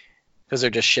 Because they're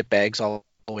just shitbags all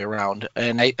the way around.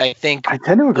 And I think I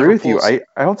tend to agree with you. I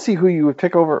don't see who you would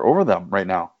pick over them right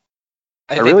now.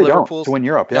 I think really Liverpool's, don't to win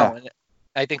Europe. Yeah. No,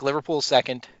 I think Liverpool's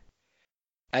second.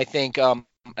 I think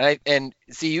and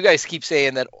see, you guys keep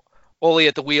saying that Ole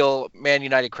at the wheel, Man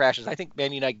United crashes. I think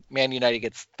Man United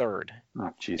gets third. Oh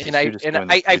Jesus! And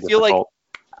I feel like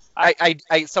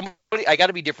I got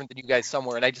to be different than you guys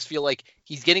somewhere, and I just feel like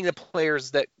he's getting the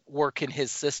players that work in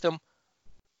his system.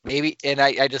 Maybe, and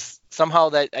I just somehow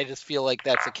that I just feel like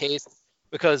that's the case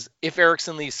because if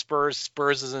Eriksen leaves Spurs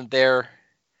isn't there.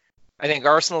 I think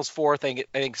Arsenal's fourth. I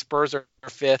think Spurs are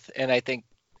fifth, and I think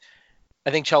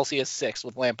Chelsea is sixth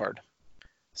with Lampard.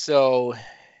 So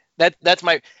that's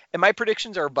my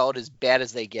predictions are about as bad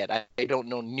as they get. I don't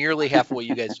know nearly half of what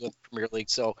you guys do with the Premier League,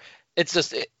 so it's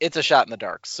a shot in the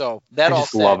dark. So that all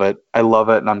said, love it. I love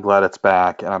it, and I'm glad it's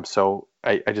back. And I'm so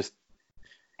it's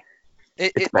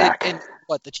back. And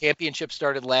what, the championship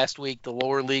started last week. The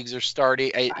lower leagues are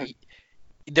starting.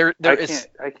 We're back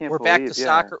to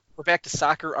soccer. We're back to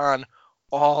soccer on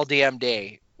all damn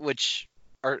day, which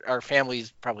our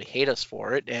families probably hate us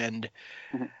for it. And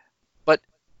but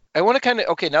I want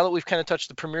to now that we've kind of touched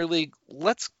the Premier League,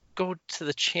 let's go to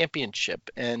the championship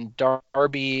and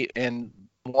Derby and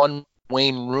one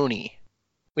Wayne Rooney.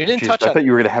 We didn't touch on. I thought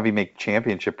you were going to have me make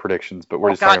championship predictions, but we're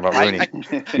just talking about Rooney. I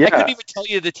couldn't even tell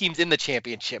you the teams in the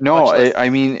championship. No, I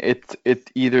mean it's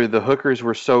either the Hookers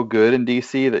were so good in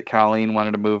DC that Colleen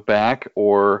wanted to move back,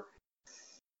 or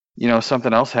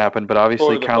something else happened. But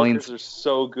obviously, Colleen's are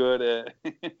so good at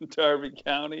Derby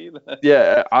County.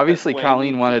 Obviously,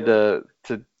 Colleen wanted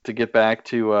to get back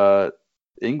to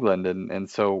England, and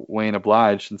so Wayne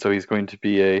obliged, and so he's going to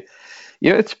be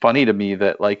it's funny to me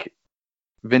that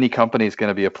Vinny Kompany is going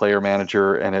to be a player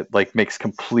manager, and it makes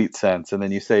complete sense. And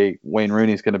then you say Wayne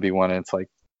Rooney's going to be one, and it's like,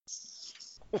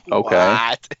 Okay.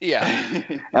 What? Yeah.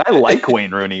 And I like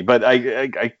Wayne Rooney, but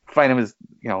I find him as,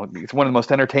 he's one of the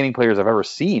most entertaining players I've ever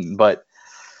seen. But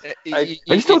I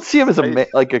just don't see him as a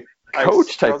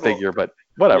coach type figure. But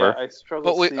whatever. Yeah, I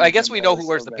struggle. But I guess seeing we him know as who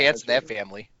wears a the pants in that manager.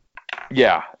 family.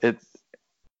 Yeah.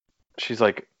 She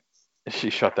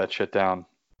shut that shit down.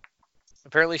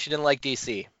 Apparently, she didn't like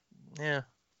DC. Yeah.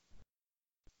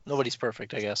 Nobody's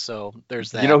perfect, I guess. So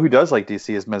there's that. You know who does like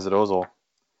DC is Mesut Ozil.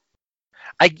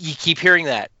 You keep hearing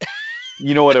that.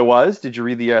 You know what it was? Did you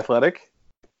read The Athletic?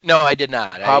 No, I did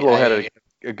not. Pablo had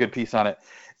a good piece on it.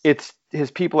 It's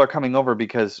his people are coming over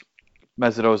because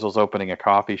Mesut Ozil's opening a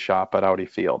coffee shop at Audi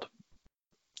Field.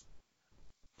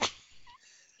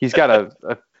 He's got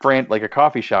a brand, like a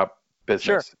coffee shop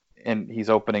business, Sure. and he's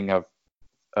opening a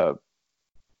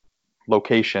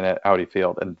location at Audi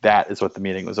Field, and that is what the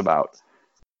meeting was about.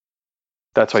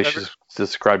 That's why she's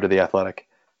described to The Athletic.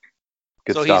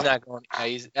 Good so stuff. he's not going.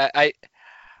 I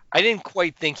didn't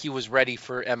quite think he was ready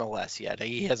for MLS yet.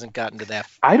 He hasn't gotten to that.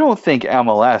 I don't think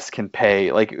MLS can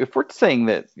pay. Like, if we're saying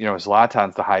that,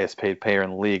 Zlatan's the highest paid player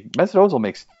in the league, Mesut Ozil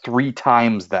makes 3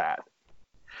 times that.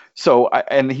 So,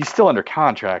 and he's still under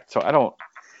contract. So I don't,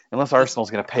 unless Arsenal's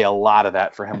going to pay a lot of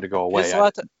that for him to go away.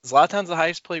 Zlatan's the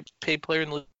highest paid player in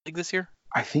the league this year?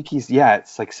 I think it's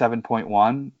like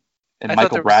 7.1, and I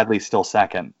Michael thought Bradley's still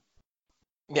second.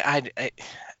 Yeah, I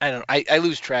don't know. I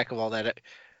lose track of all that.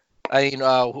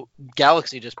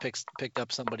 Galaxy just picked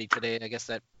up somebody today. I guess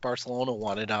that Barcelona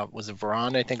wanted. Was it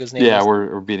Varane? I think his name. Yeah,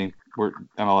 was.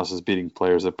 MLS is beating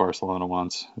players that Barcelona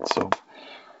wants. So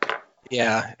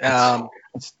yeah,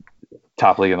 it's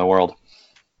top league in the world.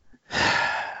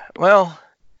 Well,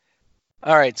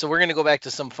 all right. So we're gonna go back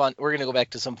to some fun. We're gonna go back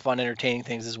to some fun, entertaining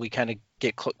things as we kind of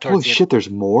get towards Holy the shit! There's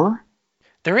more.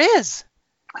 There is.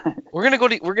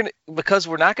 Because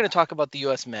we're not going to talk about the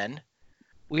U.S. men.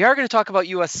 We are going to talk about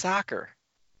U.S. soccer,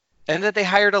 and that they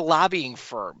hired a lobbying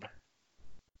firm.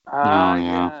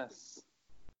 Yeah. Yes.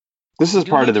 This is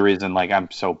part of the reason,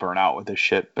 I'm so burnt out with this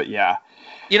shit. But yeah,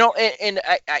 and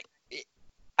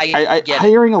I get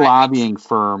hiring it. a lobbying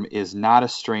firm is not a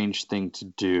strange thing to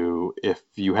do if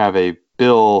you have a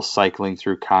bill cycling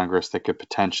through Congress that could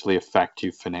potentially affect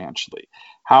you financially.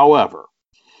 However,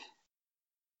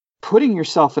 putting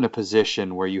yourself in a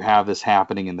position where you have this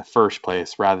happening in the first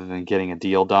place rather than getting a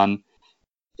deal done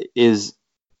is,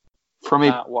 from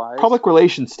a public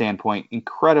relations standpoint,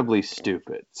 incredibly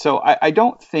stupid. So I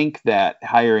don't think that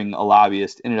hiring a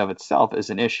lobbyist in and of itself is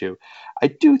an issue. I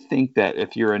do think that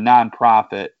if you're a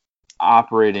nonprofit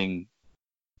operating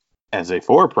as a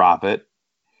for-profit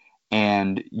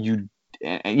and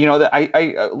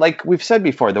like we've said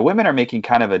before, the women are making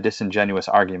kind of a disingenuous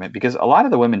argument because a lot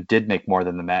of the women did make more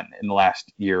than the men in the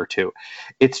last year or two.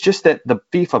 It's just that the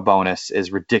FIFA bonus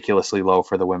is ridiculously low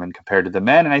for the women compared to the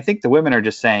men. And I think the women are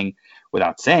just saying,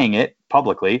 without saying it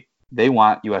publicly, they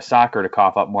want U.S. soccer to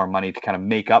cough up more money to kind of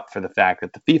make up for the fact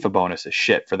that the FIFA bonus is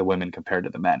shit for the women compared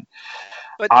to the men.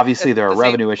 But obviously, there are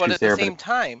revenue issues there.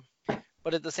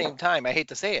 But at the same time, I hate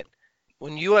to say it,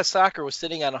 when U.S. soccer was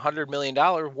sitting on a $100 million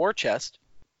war chest,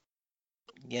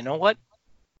 you know what?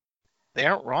 They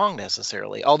aren't wrong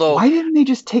necessarily. Although, why didn't they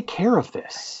just take care of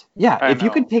this? Yeah, if you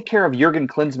could take care of Jurgen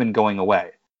Klinsmann going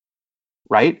away,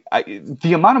 right?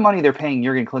 The amount of money they're paying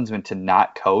Jurgen Klinsmann to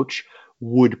not coach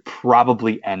would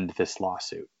probably end this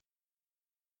lawsuit.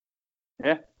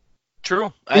 Yeah,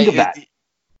 true. Think of that.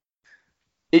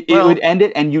 It would end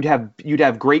it, and you'd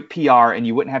have great PR, and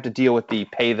you wouldn't have to deal with the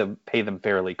pay them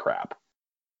fairly crap.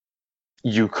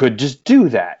 You could just do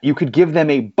that. You could give them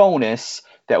a bonus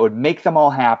that would make them all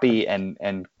happy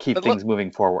and keep things moving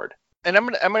forward. And I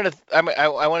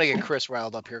want to get Chris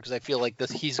riled up here because I feel like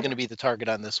he's going to be the target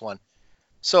on this one.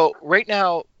 So right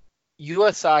now,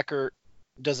 U.S. Soccer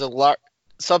does a lot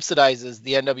subsidizes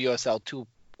the NWSL to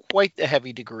quite a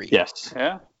heavy degree. Yes.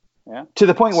 Yeah. To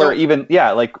the point where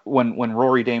like when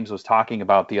Rory Dames was talking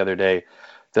about the other day,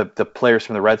 the players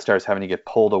from the Red Stars having to get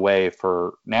pulled away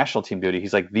for national team duty,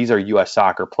 he's like, these are U.S.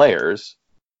 soccer players.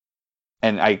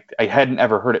 And I hadn't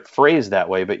ever heard it phrased that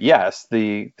way, but yes,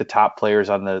 the top players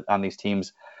on these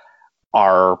teams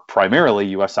are primarily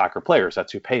U.S. soccer players.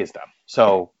 That's who pays them.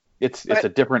 So it's a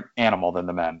different animal than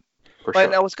the men, for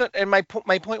sure. My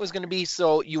point was going to be,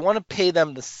 so you want to pay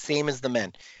them the same as the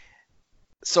men.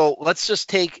 So let's just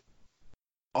take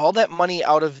all that money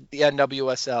out of the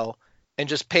NWSL and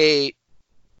just pay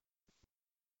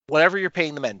whatever you're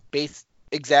paying the men.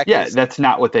 Exactly. Yeah, that's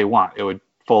not what they want. It would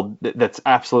fold. That's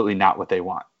absolutely not what they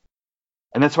want.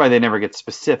 And that's why they never get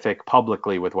specific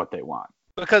publicly with what they want.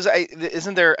 Because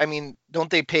don't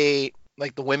they pay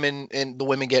like the women, and the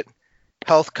women get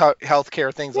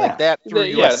healthcare things like that through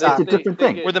U.S. that's soccer, a different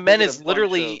thing. where the men is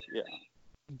literally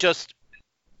just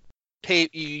pay.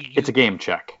 It's a game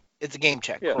check. It's a game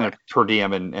check. Yeah. Correct. Per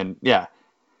diem and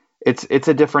it's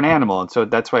a different animal, and so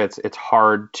that's why it's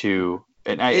hard to.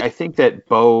 And I think that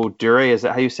Bo Dure, is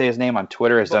that how you say his name on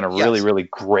Twitter, has done a really, really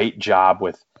great job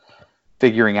with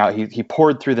figuring out. He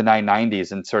poured through the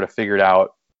 990s and sort of figured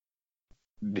out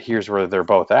here's where they're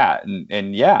both at.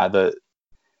 And yeah, the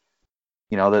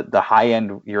high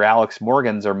end, your Alex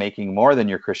Morgans are making more than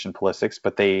your Christian Pulisics,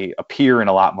 but they appear in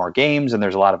a lot more games, and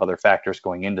there's a lot of other factors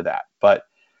going into that. But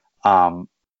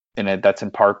and that's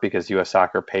in part because U.S.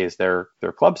 Soccer pays their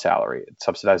club salary. It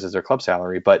subsidizes their club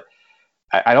salary. But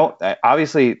I don't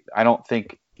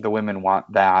think the women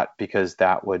want that, because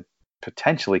that would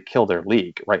potentially kill their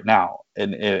league right now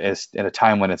in a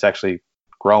time when it's actually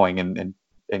growing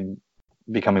and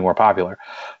becoming more popular.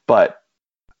 But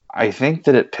I think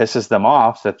that it pisses them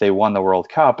off that they won the World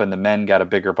Cup and the men got a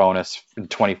bigger bonus in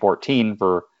 2014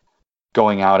 for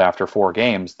going out after 4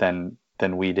 games than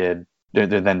they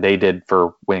did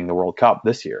for winning the World Cup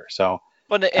this year. So,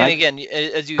 but again,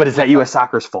 as you. But is that U.S.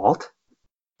 Soccer's fault?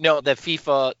 No, that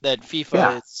FIFA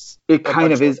is. It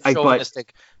kind of is. A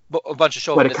bunch of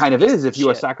chauvinistic. But it kind of is if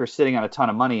U.S. Soccer is sitting on a ton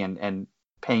of money and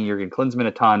paying Jurgen Klinsmann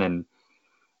a ton,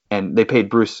 and they paid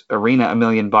Bruce Arena $1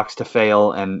 million to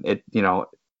fail, and it,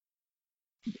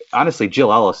 honestly,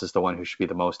 Jill Ellis is the one who should be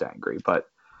the most angry. But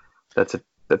that's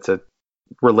a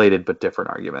related but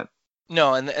different argument.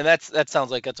 No, and that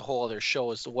sounds like that's a whole other show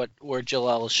as to where Jill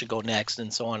Ellis should go next,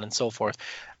 and so on and so forth.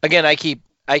 Again, I keep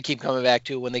coming back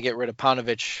to when they get rid of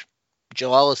Paunovic,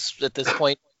 Jill Ellis at this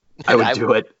point. I would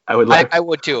do it. I would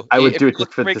too. I would do it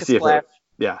just to see if it.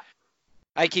 Yeah.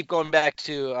 I keep going back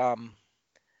to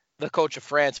the coach of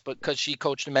France, but because she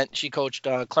coached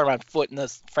Clermont Foot in the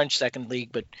French second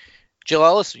league. But Jill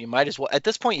Ellis, you might as well at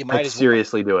this point. You might as well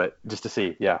seriously do it just to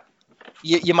see. Yeah.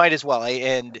 You might as well.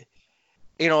 And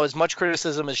as much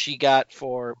criticism as she got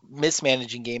for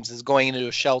mismanaging games as going into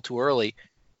a shell too early,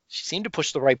 she seemed to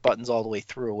push the right buttons all the way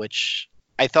through, which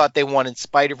I thought they won in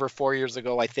spite of her 4 years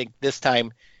ago. I think this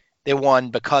time they won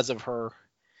because of her.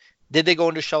 Did they go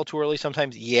into shell too early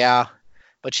sometimes? Yeah.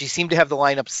 But she seemed to have the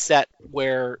lineup set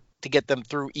to get them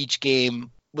through each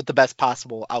game with the best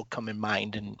possible outcome in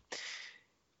mind. And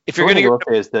if you're going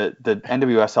to is the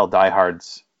NWSL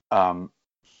diehards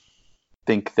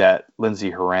think that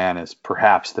Lindsey Horan is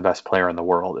perhaps the best player in the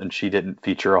world, and she didn't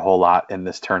feature a whole lot in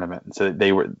this tournament. And so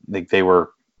they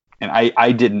were, and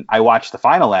I watched the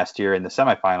final last year in the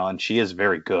semifinal, and she is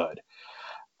very good.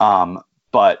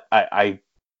 But I'm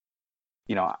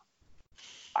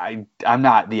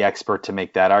not the expert to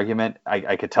make that argument.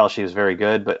 I could tell she was very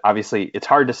good, but obviously it's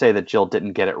hard to say that Jill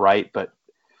didn't get it right.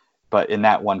 But in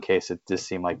that one case, it just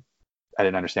seemed like I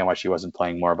didn't understand why she wasn't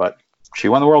playing more. But she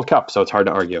won the World Cup, so it's hard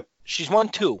to argue. She's won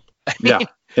 2. In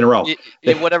a row.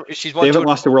 She's won. They haven't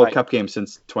lost a World Cup game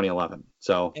since 2011.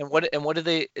 So. And what do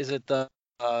they? Is it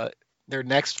their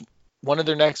next one of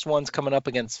their next ones coming up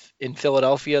in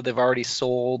Philadelphia? They've already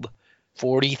sold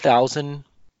 40,000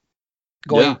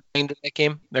 going into that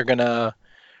game. They're gonna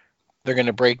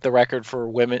break the record for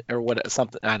women or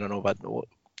something. I don't know about the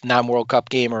non-World Cup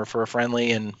game or for a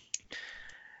friendly. And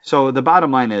so the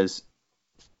bottom line is,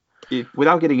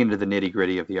 without getting into the nitty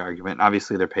gritty of the argument,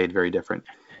 obviously they're paid very different.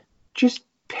 Just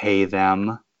pay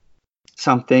them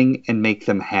something and make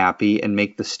them happy and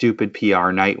make the stupid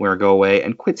PR nightmare go away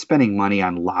and quit spending money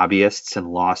on lobbyists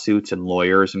and lawsuits and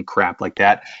lawyers and crap like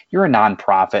that. You're a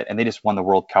nonprofit and they just won the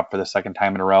World Cup for the second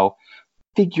time in a row.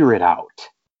 Figure it out.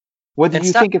 Whether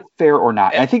you think it's fair or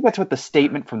not. And I think that's what the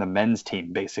statement from the men's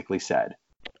team basically said.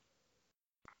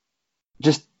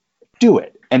 Just do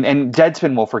it. And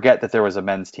Deadspin will forget that there was a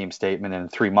men's team statement, and in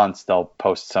 3 months they'll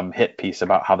post some hit piece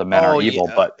about how the men are evil.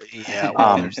 But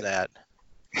there's that.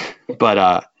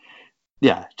 But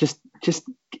just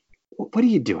what are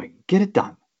you doing? Get it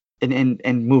done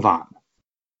and move on.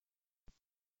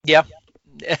 Yeah.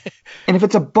 And if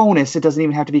it's a bonus, it doesn't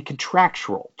even have to be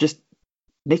contractual. Just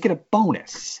make it a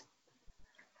bonus.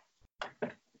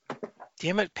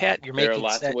 Damn it, Pat! There are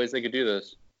lots of ways they could do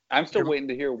this. I'm still waiting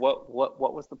to hear what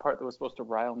was the part that was supposed to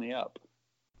rile me up.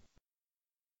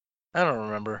 I don't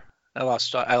remember. I lost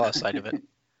sight of it.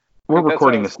 We're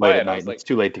recording this late at night. It's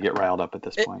too late to get riled up at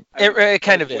this point. It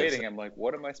kind of is. I'm like,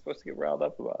 what am I supposed to get riled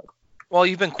up about? Well,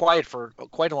 you've been quiet for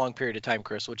quite a long period of time,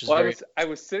 Chris, which is I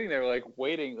was sitting there like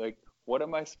waiting, like, what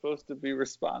am I supposed to be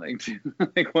responding to?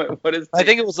 Like, what is? I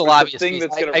think it was the lobbyist thing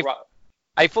that's gonna.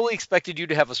 I fully expected you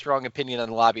to have a strong opinion on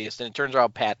the lobbyist, and it turns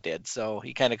out Pat did, so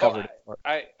he kind of covered it.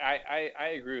 I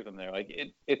agree with him there. Like,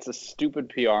 it's a stupid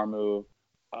PR move.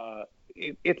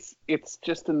 it's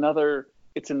just another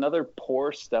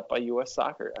poor step by U.S.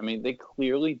 Soccer. I mean, they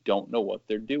clearly don't know what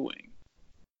they're doing,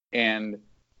 and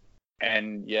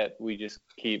yet we just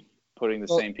keep putting the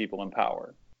same people in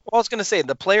power. Well, I was going to say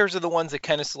the players are the ones that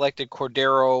kind of selected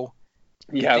Cordero.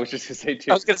 Yeah, I was just going to say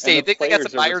too. I was going to say, and the they got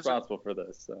some players are buyers responsible for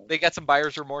this. So. They got some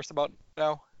buyer's remorse about it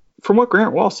now. From what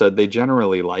Grant Wall said, they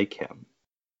generally like him.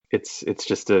 It's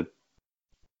just I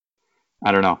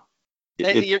don't know.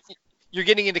 You're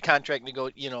getting into contract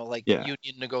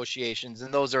union negotiations,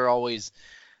 and those are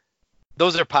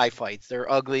pie fights.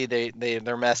 They're ugly.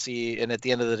 They're messy, and at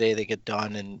the end of the day, they get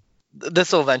done. And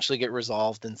this will eventually get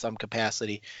resolved in some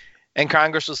capacity. And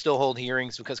Congress will still hold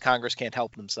hearings because Congress can't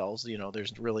help themselves.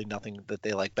 There's really nothing that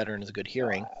they like better than a good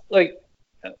hearing.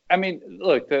 I mean,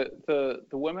 look, the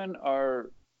women are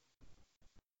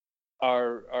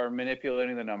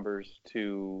manipulating the numbers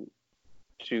to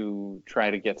try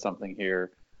to get something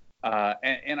here,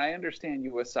 and I understand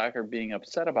U.S. Soccer being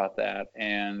upset about that,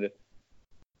 and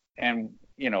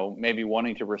maybe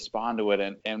wanting to respond to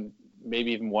it, and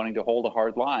maybe even wanting to hold a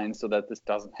hard line so that this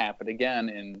doesn't happen again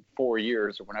in 4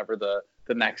 years or whenever the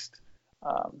next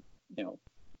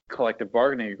collective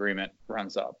bargaining agreement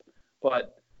runs up.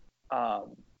 But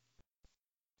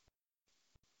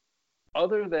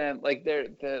other than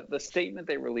the statement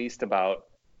they released about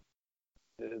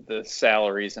the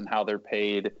salaries and how they're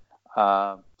paid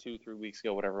 2-3 weeks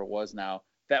ago, whatever it was now,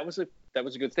 that was a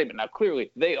good statement. Now, clearly,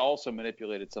 they also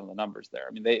manipulated some of the numbers there.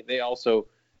 I mean, they also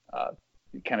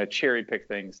kind of cherry pick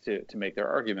things to make their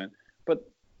argument, but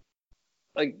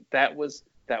that was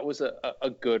a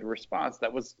good response.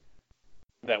 That was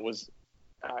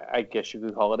I guess you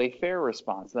could call it a fair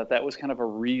response. That was kind of a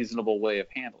reasonable way of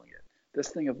handling it. This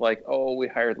thing of we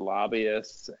hired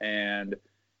lobbyists, and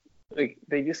they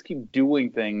just keep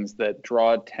doing things that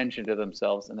draw attention to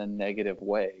themselves in a negative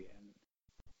way.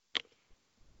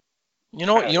 You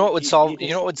know what would solve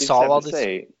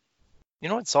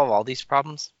all these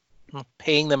problems?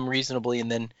 Paying them reasonably, and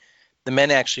then the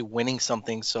men actually winning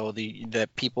something, so that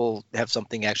people have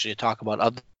something actually to talk about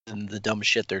other than the dumb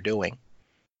shit they're doing.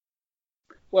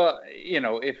 Well,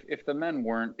 if the men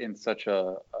weren't in such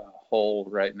a hole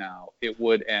right now, it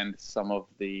would end some of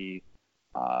the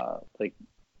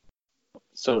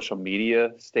social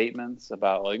media statements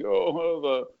about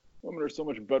the women are so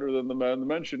much better than the men. The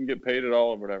men shouldn't get paid at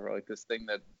all, or whatever. This thing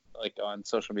that on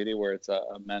social media where it's a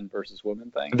men versus women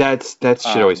thing. That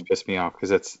should always piss me off, because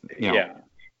it's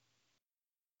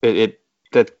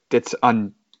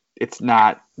it's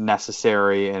not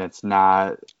necessary, and it's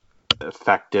not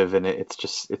effective, and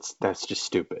that's just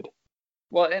stupid.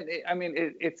 Well, and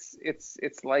it's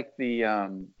like the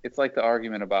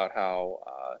argument about how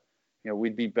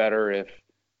we'd be better if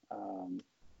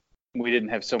we didn't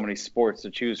have so many sports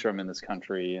to choose from in this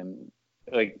country, and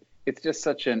it's just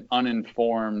such an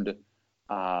uninformed,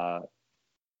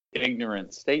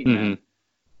 ignorant statement. Mm-hmm.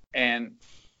 And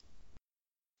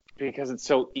because it's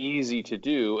so easy to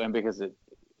do, and because it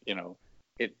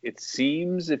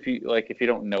seems, if you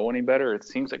don't know any better, it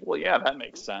seems like, well, yeah, that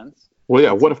makes sense. Well,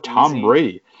 yeah. What if Tom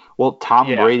Brady? Well,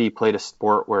 Brady played a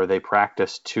sport where they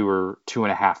practiced 2 or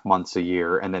 2.5 months a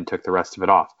year and then took the rest of it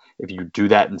off. If you do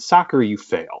that in soccer, you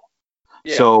fail.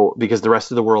 Yeah. So, because the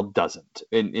rest of the world doesn't.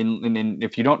 And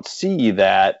if you don't see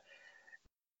that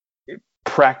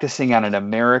practicing on an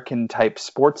American type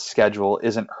sports schedule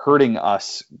isn't hurting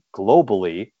us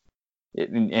globally,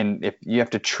 and if you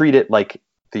have to treat it like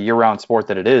the year-round sport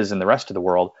that it is in the rest of the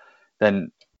world,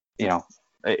 then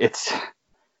it's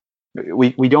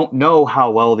we don't know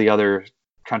how well the other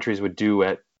countries would do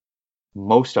at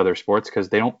most other sports, because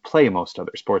they don't play most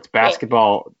other sports.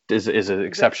 Basketball is an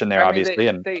exception there,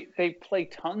 obviously. They play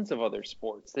tons of other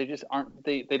sports. They just aren't.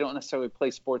 They don't necessarily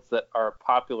play sports that are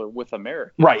popular with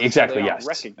Americans. Right. Exactly. So yes.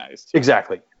 Recognized.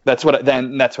 Exactly. That's what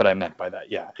I meant by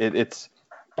that. Yeah. It's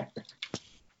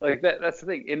that. That's the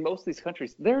thing. In most of these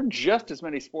countries, there are just as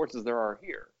many sports as there are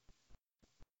here,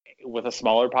 with a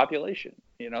smaller population.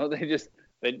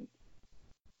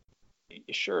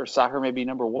 Sure, soccer may be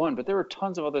number one, but there are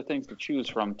tons of other things to choose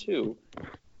from too.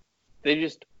 They're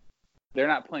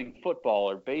not playing football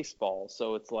or baseball,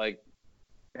 so it's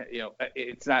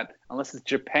it's not, unless it's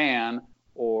Japan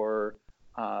or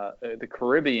the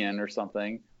Caribbean or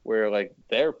something where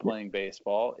they're playing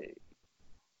baseball.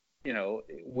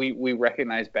 We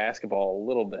recognize basketball a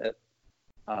little bit,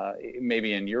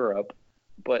 maybe in Europe,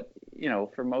 but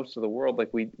for most of the world,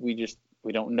 we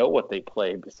don't know what they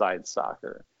play besides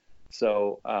soccer.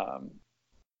 So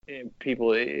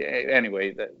people,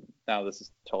 anyway, now this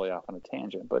is totally off on a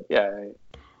tangent, but yeah,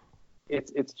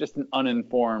 it's just an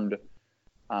uninformed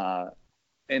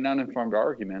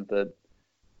argument that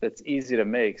that's easy to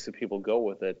make, so people go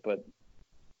with it. But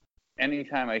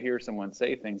anytime I hear someone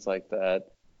say things like that,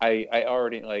 I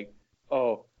already like,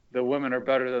 oh, the women are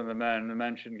better than the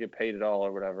men shouldn't get paid at all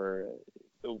or whatever,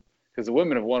 because the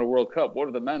women have won a World Cup. What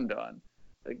have the men done?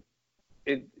 Like,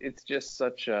 it's just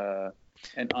such an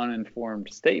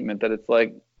uninformed statement that it's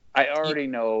like, I already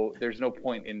know there's no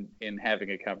point in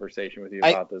having a conversation with you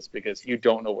about this because you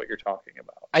don't know what you're talking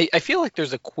about. I feel like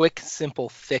there's a quick, simple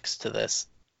fix to this.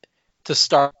 To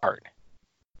start,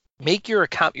 make your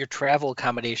travel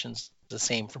accommodations the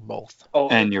same for both. Oh,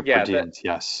 and your per diems,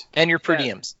 yes. And your per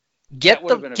diems. Get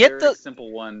the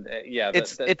simple one.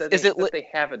 They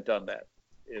haven't done that.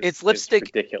 It's lipstick.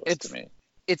 Ridiculous to me.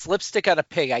 It's lipstick on a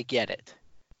pig. I get it,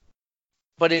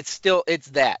 but it's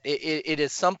that. It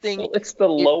is something. Well, it's the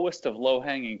lowest of low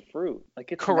hanging fruit.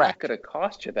 Like, it's not going to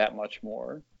cost you that much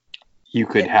more. You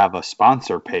could have a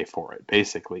sponsor pay for it,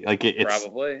 basically. Like it's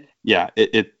probably. Yeah,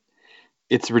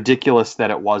 it's ridiculous that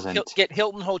it wasn't. Get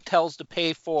Hilton Hotels to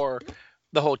pay for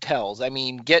the hotels. I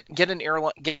mean, get an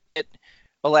airline, get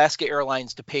Alaska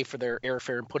Airlines to pay for their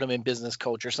airfare and put them in business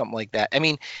coach or something like that. I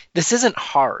mean, this isn't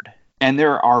hard. And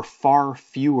there are far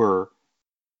fewer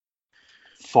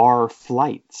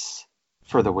flights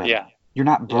for the women. Yeah. You're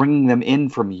not bringing them in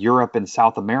from Europe and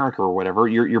South America or whatever.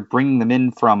 You're bringing them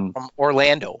in from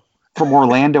Orlando. From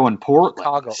Orlando and Portland.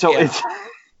 Chicago. So it's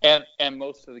and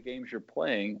most of the games you're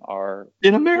playing are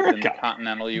in America, in the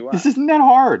continental U.S. This isn't that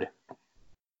hard.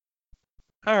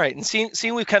 All right, and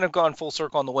seeing we've kind of gone full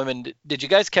circle on the women. Did you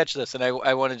guys catch this? And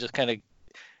I want to just kind of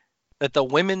that the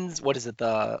women's, what is it,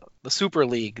 the Super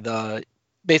League,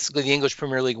 basically the English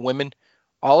Premier League women,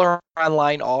 all are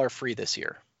online, all are free this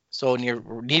year. So when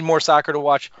you need more soccer to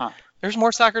watch, there's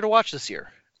more soccer to watch this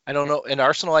year. I don't know. In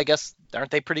Arsenal, I guess, aren't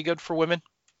they pretty good for women?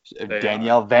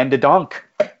 Danielle Van de Donk.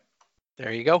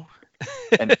 There you go.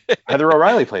 And Heather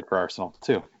O'Reilly played for Arsenal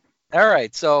too. All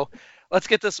right, so let's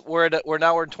get this. We're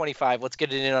in 25. Let's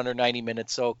get it in under 90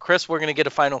 minutes. So, Chris, we're going to get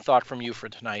a final thought from you for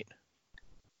tonight.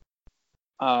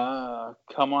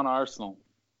 Come on, Arsenal.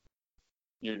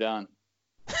 You're done.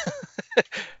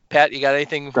 Pat, you got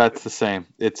anything? That's the same.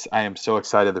 I am so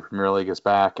excited the Premier League is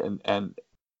back, and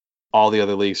all the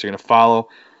other leagues are going to follow.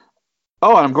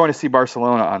 Oh, and I'm going to see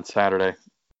Barcelona on Saturday.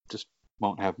 Just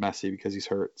won't have Messi because he's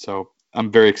hurt. So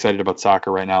I'm very excited about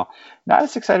soccer right now. Not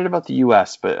as excited about the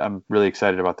U.S., but I'm really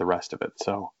excited about the rest of it.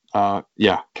 So,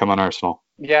 yeah, come on, Arsenal.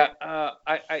 Yeah,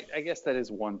 I guess that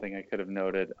is one thing I could have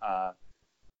noted.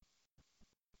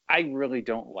 I really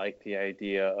don't like the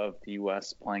idea of the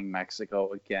U.S. playing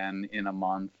Mexico again in a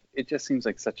month. It just seems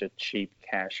like such a cheap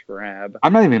cash grab.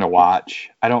 I'm not even going to watch.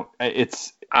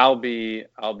 I'll be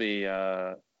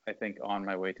I think on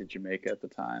my way to Jamaica at the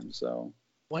time. So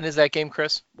when is that game,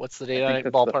 Chris? What's the date on it?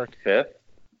 Ballpark? The 5th.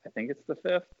 I think it's the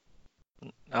 5th.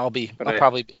 I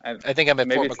think I'm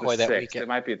at Fort McCoy that weekend. It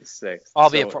might be the 6th. I'll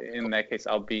be at Fort McCoy. In that case,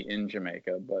 I'll be in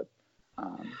Jamaica, but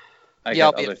I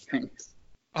got other things.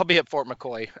 I'll be at Fort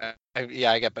McCoy.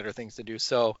 I got better things to do.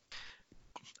 So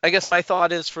I guess my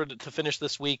thought is to finish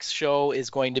this week's show is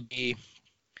going to be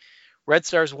Red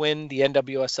Stars win the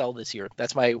NWSL this year.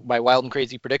 That's my wild and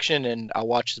crazy prediction, and I'll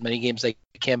watch as many games as I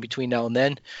can between now and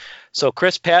then. So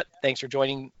Chris, Pat, thanks for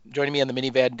joining me on the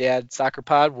Minivan Dad Soccer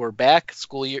Pod. We're back.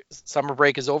 School year, summer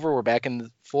break is over. We're back in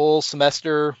the full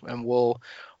semester, and we'll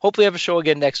hopefully have a show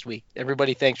again next week.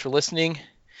 Everybody, thanks for listening,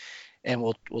 and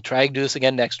we'll try to do this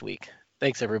again next week.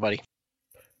 Thanks, everybody.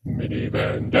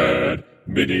 Minivan Dad,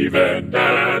 Minivan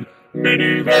Dad,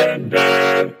 Minivan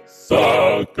Dad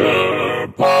Soccer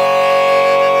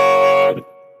Pod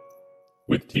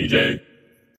with TJ,